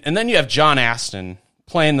 I mean, and then you have John Astin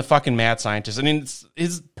playing the fucking mad scientist. I mean,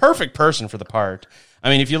 he's a perfect person for the part. I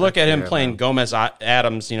mean, if you look at him playing Gomez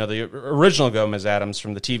Adams, you know, the original Gomez Adams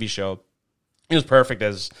from the TV show, he was perfect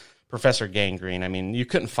as Professor Gangrene. I mean, you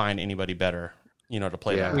couldn't find anybody better, you know, to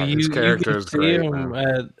play that. Well, his character is great.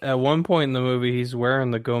 At one point in the movie, he's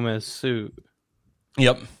wearing the Gomez suit.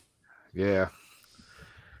 Yep. Yeah.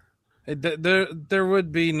 There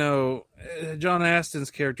would be no... John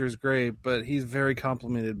Astin's character is great, but he's very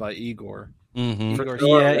complimented by Igor. Mm-hmm.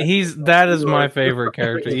 Yeah, that is my favorite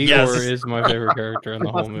character. Igor is my favorite character in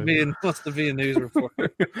the whole movie. Wants to be a news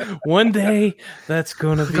reporter. One day, that's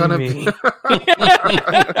gonna be me.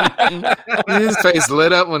 His face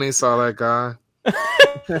lit up when he saw that guy.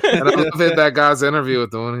 And I love that guy's interview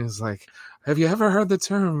with the one. He's like, "Have you ever heard the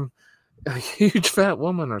term a huge fat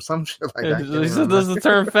woman or some shit like that?" He said, "Does the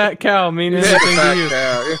term fat cow mean anything to you?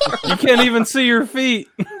 Cow. You can't even see your feet."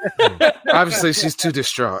 Obviously, she's too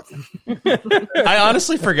distraught. I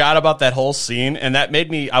honestly forgot about that whole scene, and that made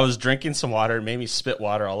me. I was drinking some water, and made me spit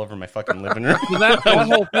water all over my fucking living room. that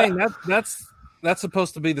whole thing. That's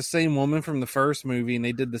supposed to be the same woman from the first movie, and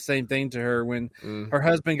they did the same thing to her when her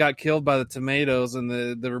husband got killed by the tomatoes, and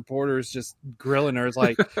the reporter's just grilling her. It's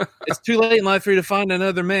like, "It's too late in life for you to find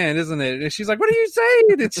another man, isn't it?" And she's like, "What are you saying?"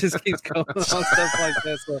 It just keeps going on, stuff like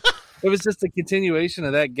that. So it was just a continuation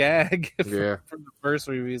of that gag from the first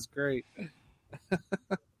movie. It's great.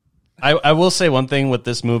 I will say one thing with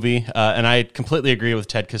this movie, and I completely agree with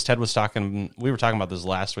Ted, because Ted was talking, we were talking about this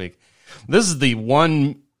last week. This is the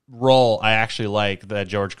one role I actually like that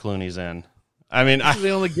George Clooney's in. I mean, this is the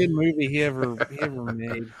only good movie he ever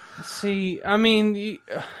made. See, I mean,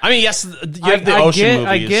 yes, you have the Ocean movies.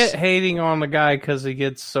 I get hating on the guy because he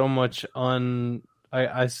gets so much unearned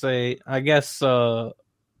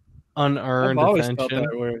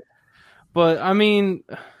attention. But I mean,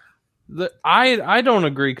 I don't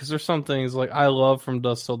agree, because there's some things like I love From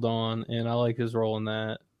Dusk Till Dawn, and I like his role in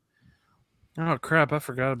that. Oh crap! I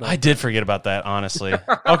forgot about. I did forget about that, honestly.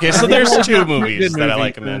 Okay, so there's two movies that I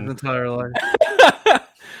like him in. Entire life.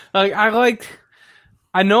 I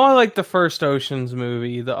like the first Ocean's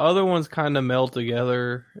movie. The other ones kind of meld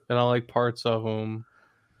together, and I like parts of them.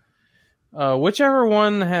 Whichever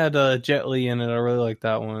one had Jet Li in it, I really like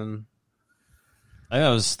that one. I think that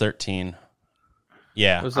was 13.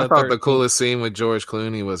 Yeah, I thought the coolest scene with George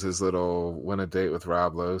Clooney was his little win a date with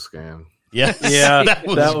Rob Lowe scam. Yes. Yeah,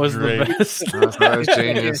 that was the best. That was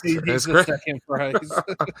genius. It's great. Second prize.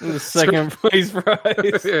 The second place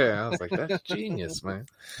prize. Yeah, I was like, that's genius, man.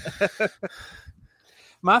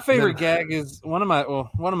 My favorite gag is one of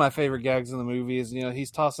my favorite gags in the movie is, you know,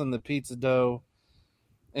 he's tossing the pizza dough,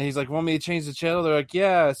 and he's like, "Want me to change the channel?" They're like,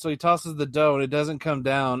 "Yeah." So he tosses the dough, and it doesn't come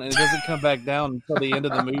down, and it doesn't come back down until the end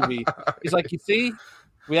of the movie. He's like, "You see,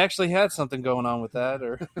 we actually had something going on with that."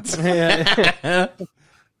 Or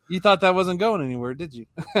you thought that wasn't going anywhere, did you?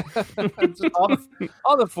 all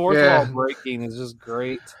the fourth wall breaking is just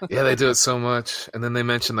great. Yeah, they do it so much, and then they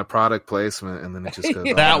mention the product placement, and then it just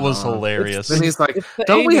goes. That was hilarious. Then he's like,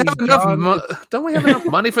 "Don't we have enough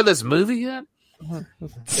money for this movie yet?"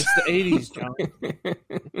 It's the 80s, John.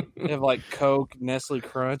 You have like Coke, Nestle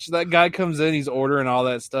Crunch. That guy comes in, he's ordering all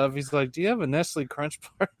that stuff. He's like, "Do you have a Nestle Crunch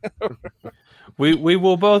bar?" We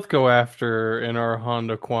will both go after in our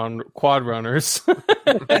Honda quad runners.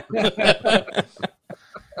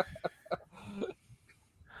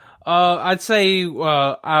 I'd say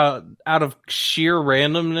out of sheer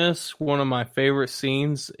randomness, one of my favorite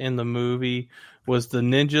scenes in the movie was the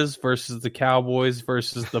ninjas versus the cowboys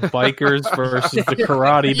versus the bikers versus the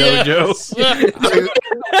karate dojo.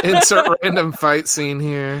 Insert random fight scene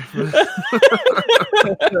here.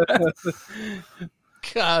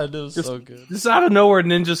 God, it was so good. Just out of nowhere,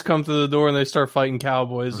 ninjas come through the door and they start fighting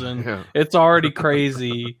cowboys, and it's already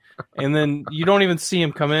crazy. And then you don't even see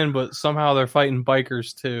them come in, but somehow they're fighting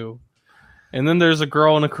bikers too. And then there's a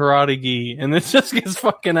girl in a karate gi, and it just gets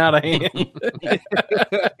fucking out of hand.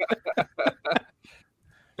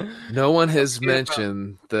 No one has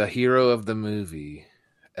mentioned the hero of the movie,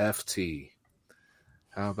 FT.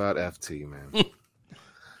 How about FT, man?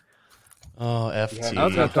 Oh,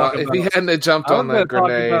 FT. If he hadn't jumped on that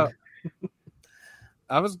grenade.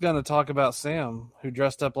 I was going to talk about Sam, who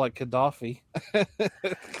dressed up like Gaddafi.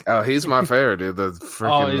 Oh, he's my favorite, dude. The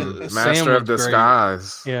freaking master of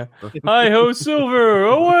disguise. Great. Yeah. Hi-ho, Silver,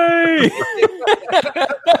 away!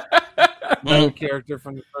 No character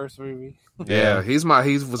from the first movie. Yeah, he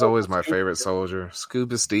was always my favorite soldier.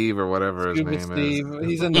 Scuba Steve or whatever his name is.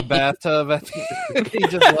 He's in the bathtub. He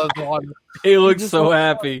just loves water. He looks so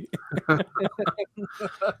happy.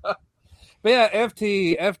 But yeah,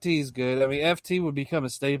 FT's good. I mean, FT would become a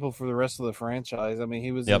staple for the rest of the franchise. I mean,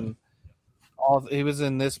 he was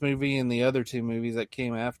in this movie and the other two movies that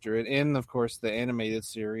came after it, and of course the animated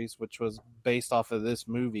series, which was based off of this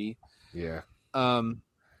movie. Yeah.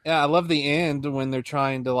 Yeah, I love the end when they're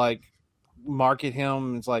trying to like market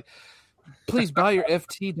him. It's like, please buy your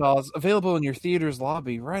FT dolls, available in your theater's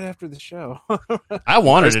lobby right after the show. I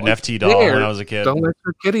wanted an FT doll when I was a kid. Don't let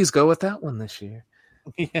your kiddies go with that one this year.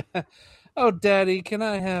 Yeah. Oh, Daddy, can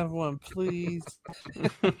I have one, please?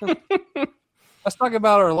 Let's talk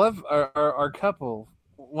about our couple.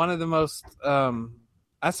 One of the most,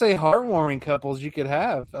 I say, heartwarming couples you could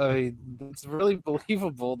have. I mean, it's really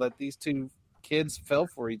believable that these two kids fell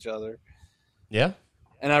for each other. Yeah.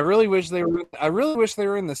 And I really wish they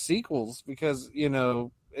were in the sequels because, you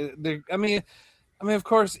know, I mean, of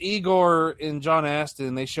course, Igor and John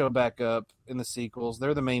Astin, they show back up in the sequels.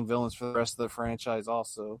 They're the main villains for the rest of the franchise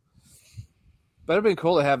also. But it'd been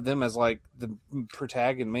cool to have them as like the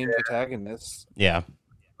main protagonists. Yeah.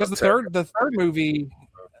 Because the third movie,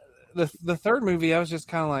 I was just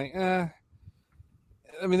kind of like,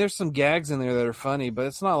 I mean, there's some gags in there that are funny, but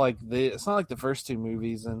it's not like the first two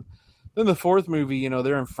movies. And then the fourth movie, you know,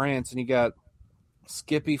 they're in France, and you got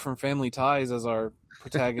Skippy from Family Ties as our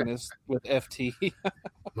protagonist with FT.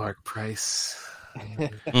 Mark Price.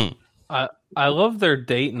 I love their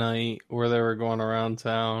date night where they were going around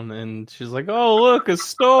town, and she's like, "Oh, look, a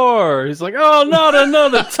store." He's like, "Oh, not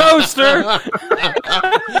another toaster."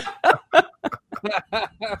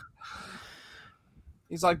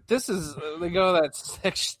 He's like, "This is." They go to that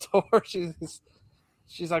sex store.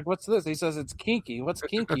 She's like, "What's this?" He says, "It's kinky." What's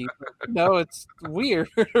kinky? No, it's weird.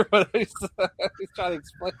 He's trying to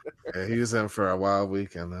explain it. Yeah, he was in for a wild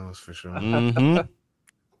weekend. That was for sure. Mm-hmm.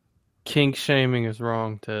 Kink shaming is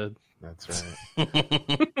wrong, Ted. That's right.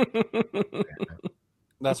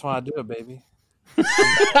 That's why I do it, baby.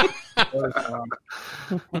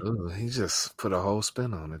 Ooh, he just put a whole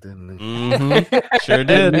spin on it, didn't he? Mm-hmm. Sure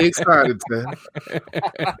did. He excited, Ted.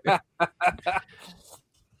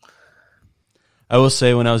 I will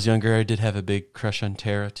say, when I was younger, I did have a big crush on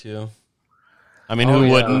Tara too. I mean, who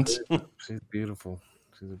wouldn't? She's beautiful.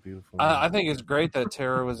 She's a beautiful. I think it's great that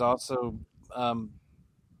Tara was also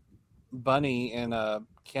Bunny in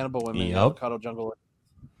Cannibal Women, Avocado Jungle.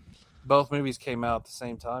 Both movies came out at the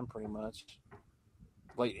same time, pretty much,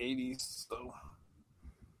 late '80s. So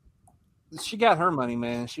she got her money,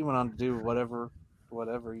 man. She went on to do whatever. You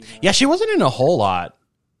know. Yeah, she wasn't in a whole lot,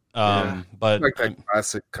 but like that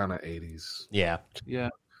classic kind of '80s. Yeah.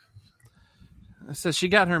 So she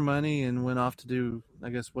got her money and went off to do, I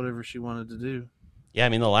guess, whatever she wanted to do. Yeah, I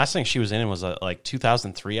mean, the last thing she was in was like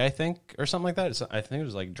 2003, I think, or something like that. I think it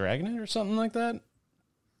was like Dragnet or something like that.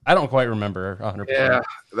 I don't quite remember 100%. Yeah,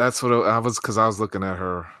 that's what I was, because I was looking at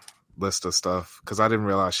her list of stuff, because I didn't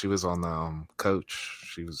realize she was on the Coach.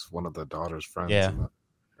 She was one of the daughter's friends in the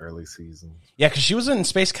early seasons. Yeah, because she was in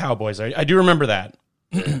Space Cowboys. I do remember that.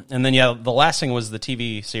 And then, the last thing was the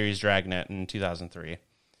TV series Dragnet in 2003.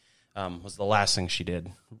 Was the last thing she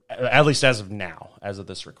did, at least as of now, as of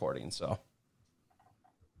this recording, so...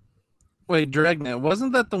 Wait, Dragnet,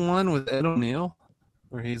 wasn't that the one with Ed O'Neill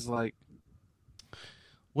where he's like?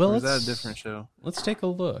 Well, is that a different show? Let's take a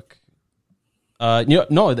look.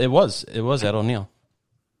 No, it was Ed O'Neill.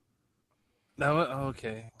 No,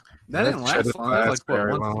 okay. That didn't last long. That was like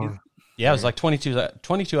very long. Yeah, it was like 22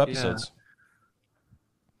 episodes.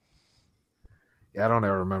 Yeah, I don't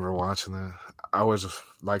ever remember watching that. I always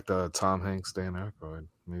like the Tom Hanks, Dan Aykroyd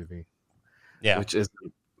movie. Yeah, which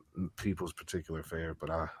isn't people's particular favorite, but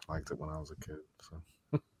I liked it when I was a kid. So,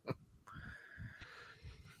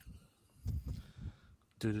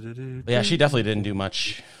 yeah, she definitely didn't do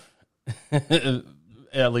much,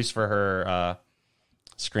 at least for her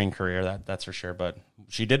screen career. That's for sure. But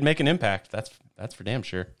she did make an impact. That's for damn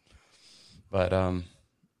sure. But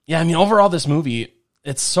yeah, I mean, overall, this movie,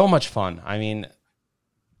 it's so much fun. I mean,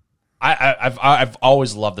 I've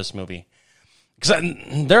always loved this movie. Because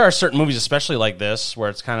there are certain movies, especially like this, where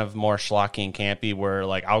it's kind of more schlocky and campy, where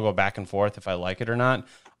like I'll go back and forth if I like it or not.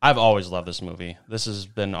 I've always loved this movie. This has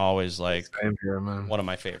been always like one of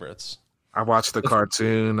my favorites. I watched the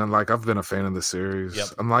cartoon, and like I've been a fan of the series. Yep.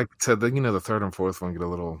 I'm like the third and fourth one get a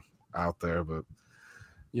little out there, but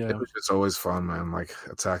it was just always fun, man. Like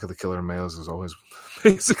Attack of the Killer Males has always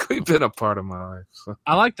basically been a part of my life. So.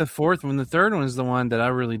 I like the fourth one. The third one is the one that I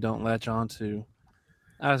really don't latch on to.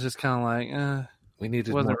 I was just kind of like, we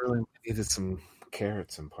needed some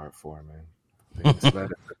carrots in part 4, man. I think it's better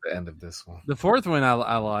at the end of this one. The fourth one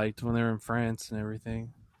I liked when they were in France and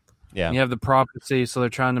everything. Yeah, and you have the prophecy, so they're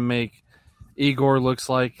trying to make Igor looks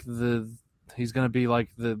like he's going to be like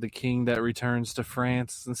the king that returns to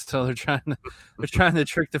France, and so they're trying to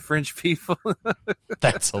trick the French people.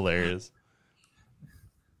 That's hilarious.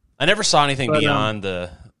 I never saw anything beyond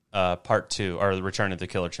the part 2 or the Return of the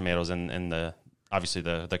Killer Tomatoes and the obviously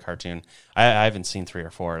the cartoon. I haven't seen 3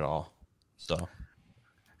 or 4 at all. So,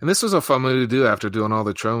 and this was a fun movie to do after doing all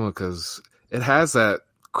the trauma because it has that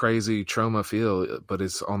crazy trauma feel, but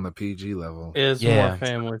it's on the PG level. It's more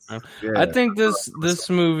family friendly. Yeah. I think this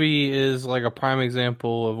movie is like a prime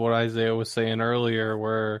example of what Isaiah was saying earlier,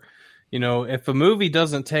 where if a movie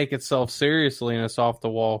doesn't take itself seriously and it's off the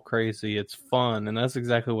wall crazy, it's fun, and that's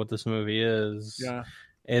exactly what this movie is. Yeah,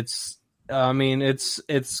 it's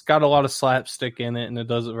got a lot of slapstick in it, and it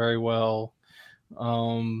does it very well.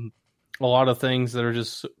 A lot of things that are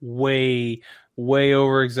just way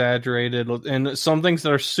over exaggerated, and some things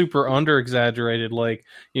that are super under exaggerated, like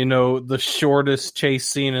the shortest chase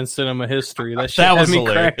scene in cinema history. That shit had me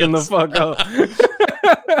cracking the fuck up.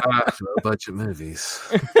 For a bunch of movies.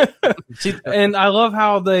 And I love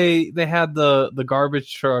how they had the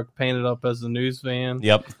garbage truck painted up as the news van.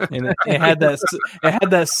 Yep. And it had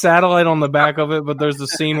that satellite on the back of it, but there's a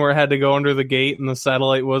scene where it had to go under the gate and the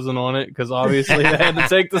satellite wasn't on it because obviously they had to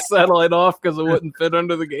take the satellite off because it wouldn't fit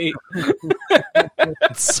under the gate.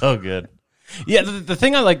 It's so good. Yeah, the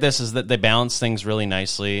thing I like this is that they balance things really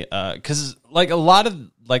nicely because like a lot of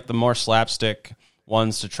like the more slapstick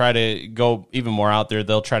ones to try to go even more out there,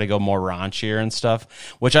 they'll try to go more raunchier and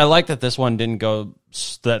stuff, which I like that this one didn't go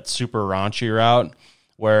that super raunchy route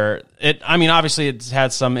where obviously it's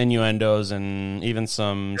had some innuendos and even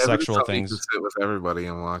some sexual things. You can sit with everybody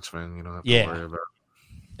and watch, man. You don't have to worry about it.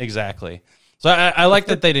 Exactly. So I like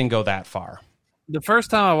that they didn't go that far. The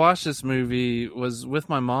first time I watched this movie was with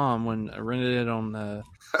my mom when I rented it on it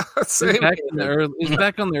was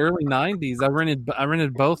back on the early 90s. I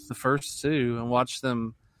rented both the first two and watched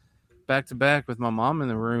them back to back with my mom in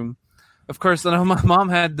the room. Of course, I know my mom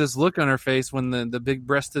had this look on her face when the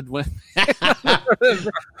big-breasted went.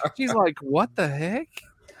 She's like, "What the heck?"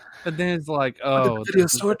 But then it's like, "Oh, what did the video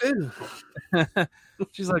store do?"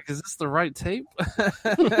 She's like, "Is this the right tape?"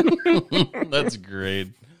 That's great.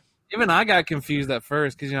 Even I got confused at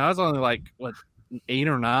first because I was only like 8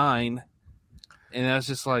 or 9, and I was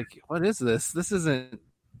just like, "What is this? This isn't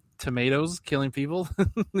tomatoes killing people.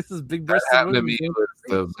 This is big breasted." That happened to me with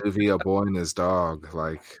the movie A Boy and His Dog.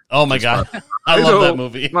 Like, oh my god, I love that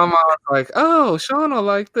movie. My mom was like, "Oh, Sean will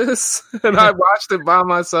like this," and I watched it by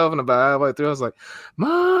myself, and about halfway through, I was like,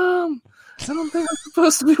 "Mom, I don't think I'm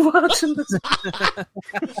supposed to be watching this."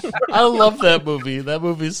 I love that movie. That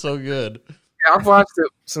movie's so good. Yeah, I've watched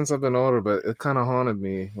it since I've been older, but it kind of haunted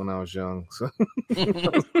me when I was young. So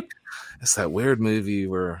it's that weird movie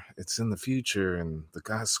where it's in the future and the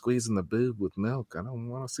guy's squeezing the boob with milk. I don't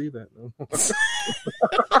want to see that no more.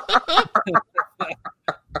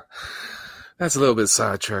 That's a little bit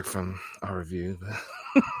sidetracked from our review.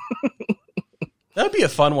 But that'd be a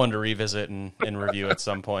fun one to revisit and review at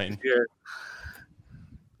some point. Yeah.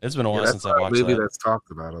 It's been a while since I've watched that. Movie that. that's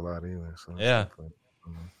talked about a lot either. So yeah.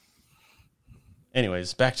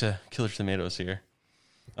 Anyways, back to Killer Tomatoes here.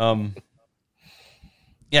 Yeah,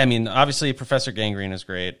 I mean, obviously Professor Gangrene is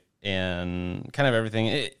great and kind of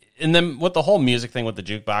everything. And then with the whole music thing with the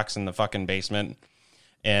jukebox in the fucking basement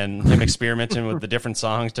and him experimenting with the different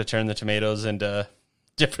songs to turn the tomatoes into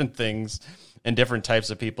different things and different types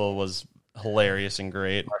of people was hilarious and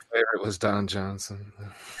great. My favorite was Don Johnson.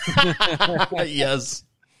 Yes.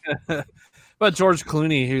 But George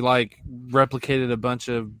Clooney, who replicated a bunch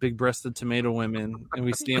of big-breasted tomato women, and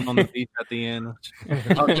we see him on the beach at the end.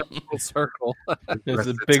 Full circle. There's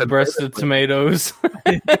the big-breasted tomatoes.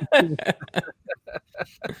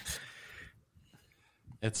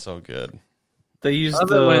 It's so good. They use I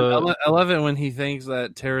love it when he thinks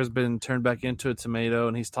that Tara's been turned back into a tomato,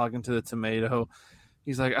 and he's talking to the tomato.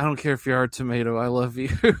 He's like, "I don't care if you are a tomato, I love you."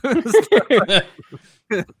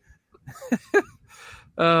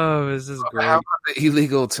 Oh, this is great. How about the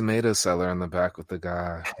illegal tomato seller in the back with the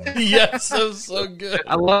guy? Yes, that was so good.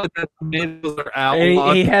 I love that tomatoes are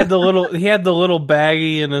outlawed. He had the little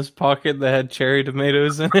baggie in his pocket that had cherry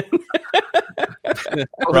tomatoes in it.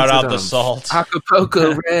 Brought out the salt.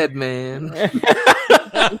 Acapulco red, man.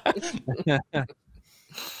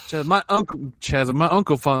 My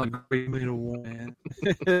uncle found a great tomato man.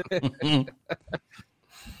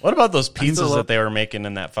 What about those pizzas that they were making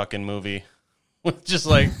in that fucking movie? With just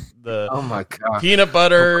like the oh my god, peanut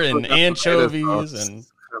butter and anchovies and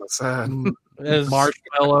sad.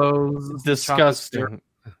 Marshmallows. Disgusting.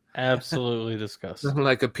 Absolutely disgusting.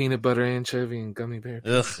 Like a peanut butter anchovy and gummy bear.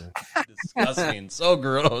 Ugh, disgusting. So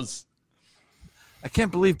gross. I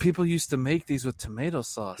can't believe people used to make these with tomato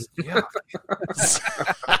sauce. Yeah.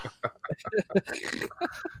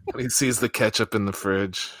 He sees the ketchup in the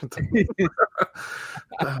fridge.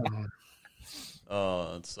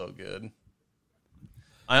 Oh, it's so good.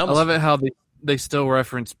 I love it how they still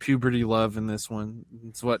reference puberty love in this one.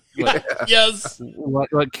 It's what yes.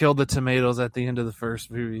 What killed the tomatoes at the end of the first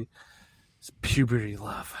movie. It's puberty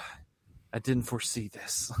love. I didn't foresee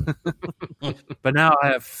this, but now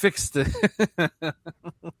I have fixed it.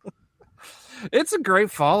 It's a great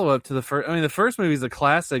follow up to the first. I mean, the first movie is a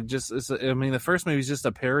classic. The first movie is just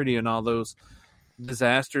a parody in all those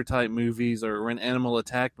disaster type movies or animal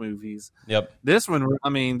attack movies. Yep. This one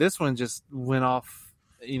just went off.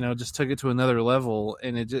 Just took it to another level,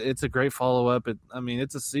 and it's a great follow up.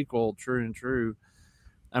 It's a sequel, true and true.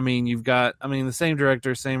 You've got the same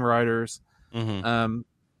director, same writers. Mm-hmm.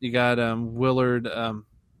 You got Willard. Did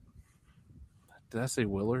I say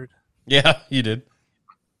Willard? Yeah, you did.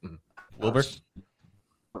 Wilbur.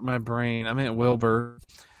 My brain. I meant Wilbur.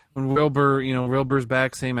 When Wilbur's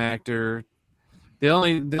back, same actor. They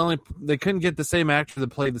couldn't get the same actor that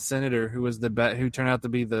played the senator, who turned out to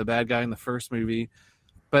be the bad guy in the first movie.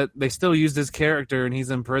 But they still used his character, and he's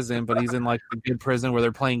in prison, but he's in like a good prison where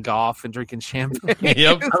they're playing golf and drinking champagne.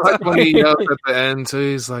 Yep. I like when he yells at the end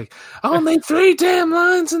too. He's like, "Only 3 damn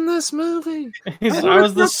lines in this movie." I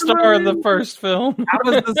was the star of the first film. I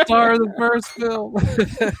was the star of the first film.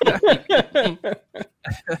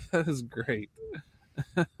 That was great.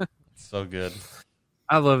 So good.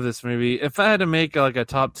 I love this movie. If I had to make like a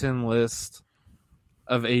top 10 list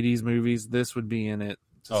of 80s movies, this would be in it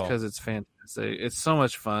just because it's fantastic. It's so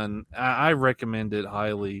much fun. I recommend it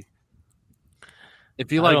highly.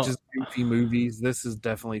 If you like just goofy movies, this is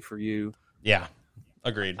definitely for you. Yeah,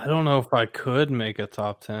 agreed. I don't know if I could make a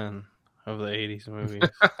top 10 of the 80s movies.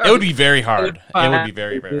 It would be very hard. It would be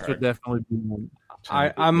very, very this hard. Would definitely be one.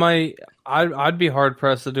 I'd be hard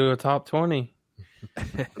pressed to do a top 20.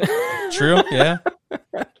 True, yeah.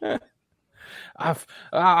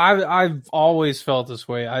 I've always felt this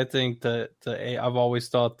way. I think that I've always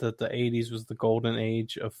thought that the 80s was the golden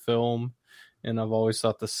age of film, and I've always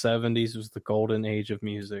thought the 70s was the golden age of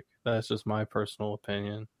music. That's just my personal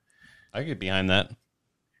opinion. I get behind that.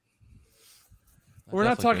 We're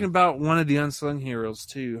not talking about one of the unsung heroes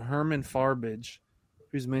too, Herman Farbage,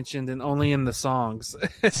 who's mentioned only in the songs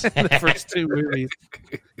in the first 2 movies.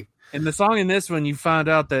 In the song in this one, you find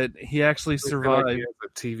out that he actually survived. Like a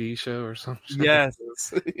TV show or something. Yes.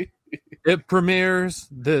 It premieres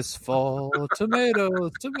this fall.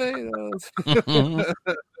 Tomatoes.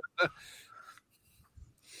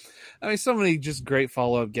 So many just great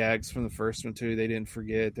follow-up gags from the first one, too. They didn't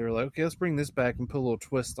forget. They were like, okay, let's bring this back and put a little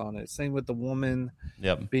twist on it. Same with the woman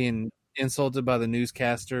being insulted by the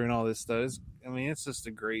newscaster and all this stuff. It's just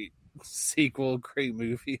a great sequel, great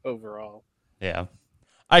movie overall. Yeah.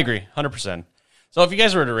 I agree, 100%. So if you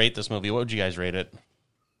guys were to rate this movie, what would you guys rate it?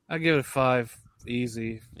 I'd give it a 5.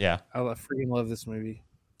 Easy. Yeah. I freaking love this movie.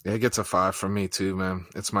 Yeah, it gets a 5 from me too, man.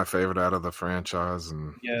 It's my favorite out of the franchise.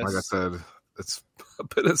 And like I said, it's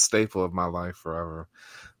been a staple of my life forever.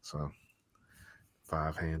 So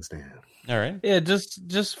 5 hands down. All right. Yeah,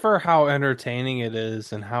 just for how entertaining it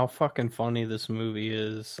is and how fucking funny this movie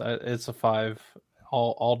is, it's a 5.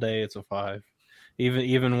 All day, it's a 5.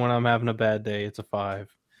 Even when I'm having a bad day, it's a 5.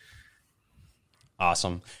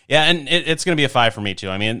 Awesome. Yeah, and it's going to be a 5 for me,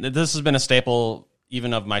 too. This has been a staple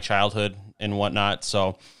even of my childhood and whatnot.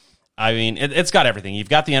 So, it's got everything. You've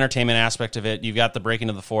got the entertainment aspect of it. You've got the breaking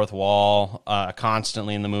of the fourth wall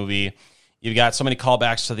constantly in the movie. You've got so many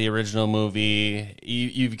callbacks to the original movie.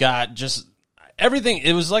 You've got just everything.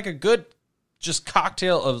 It was like a good just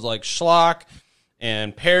cocktail of like schlock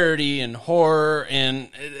and parody and horror, and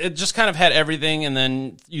it just kind of had everything. And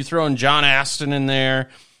then you throw in John Astin in there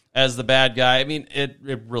as the bad guy. It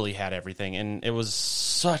really had everything, and it was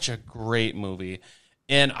such a great movie.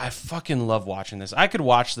 And I fucking love watching this. I could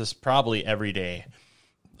watch this probably every day.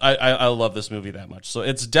 I love this movie that much. So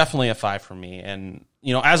it's definitely a 5 for me. And,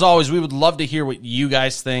 as always, we would love to hear what you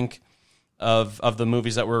guys think of the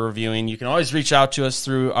movies that we're reviewing. You can always reach out to us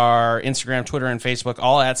through our Instagram, Twitter, and Facebook,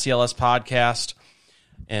 all at CLS Podcast.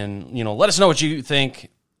 And, let us know what you think.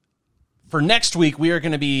 For next week, we are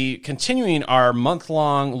going to be continuing our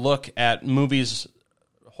month-long look at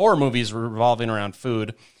horror movies revolving around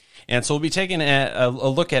food. And so we'll be taking a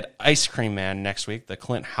look at Ice Cream Man next week, the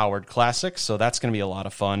Clint Howard classic. So that's going to be a lot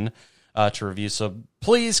of fun to review. So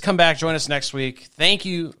please come back, join us next week. Thank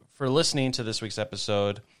you for listening to this week's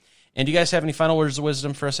episode. And do you guys have any final words of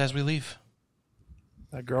wisdom for us as we leave?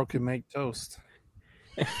 That girl can make toast.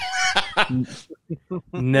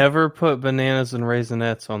 Never put bananas and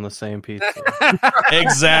Raisinets on the same pizza.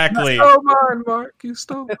 Exactly. You stole mine, Mark. You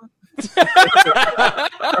stole mine.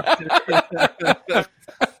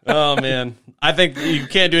 Oh, man. I think you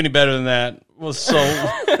can't do any better than that. Well,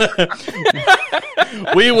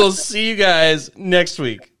 we will see you guys next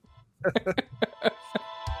week.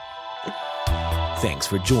 Thanks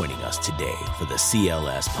for joining us today for the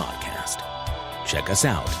CLS Podcast. Check us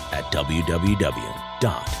out at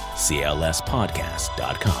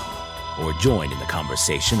www.clspodcast.com or join in the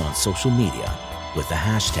conversation on social media with the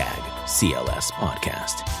hashtag CLS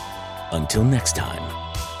Podcast. Until next time,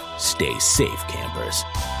 stay safe, campers.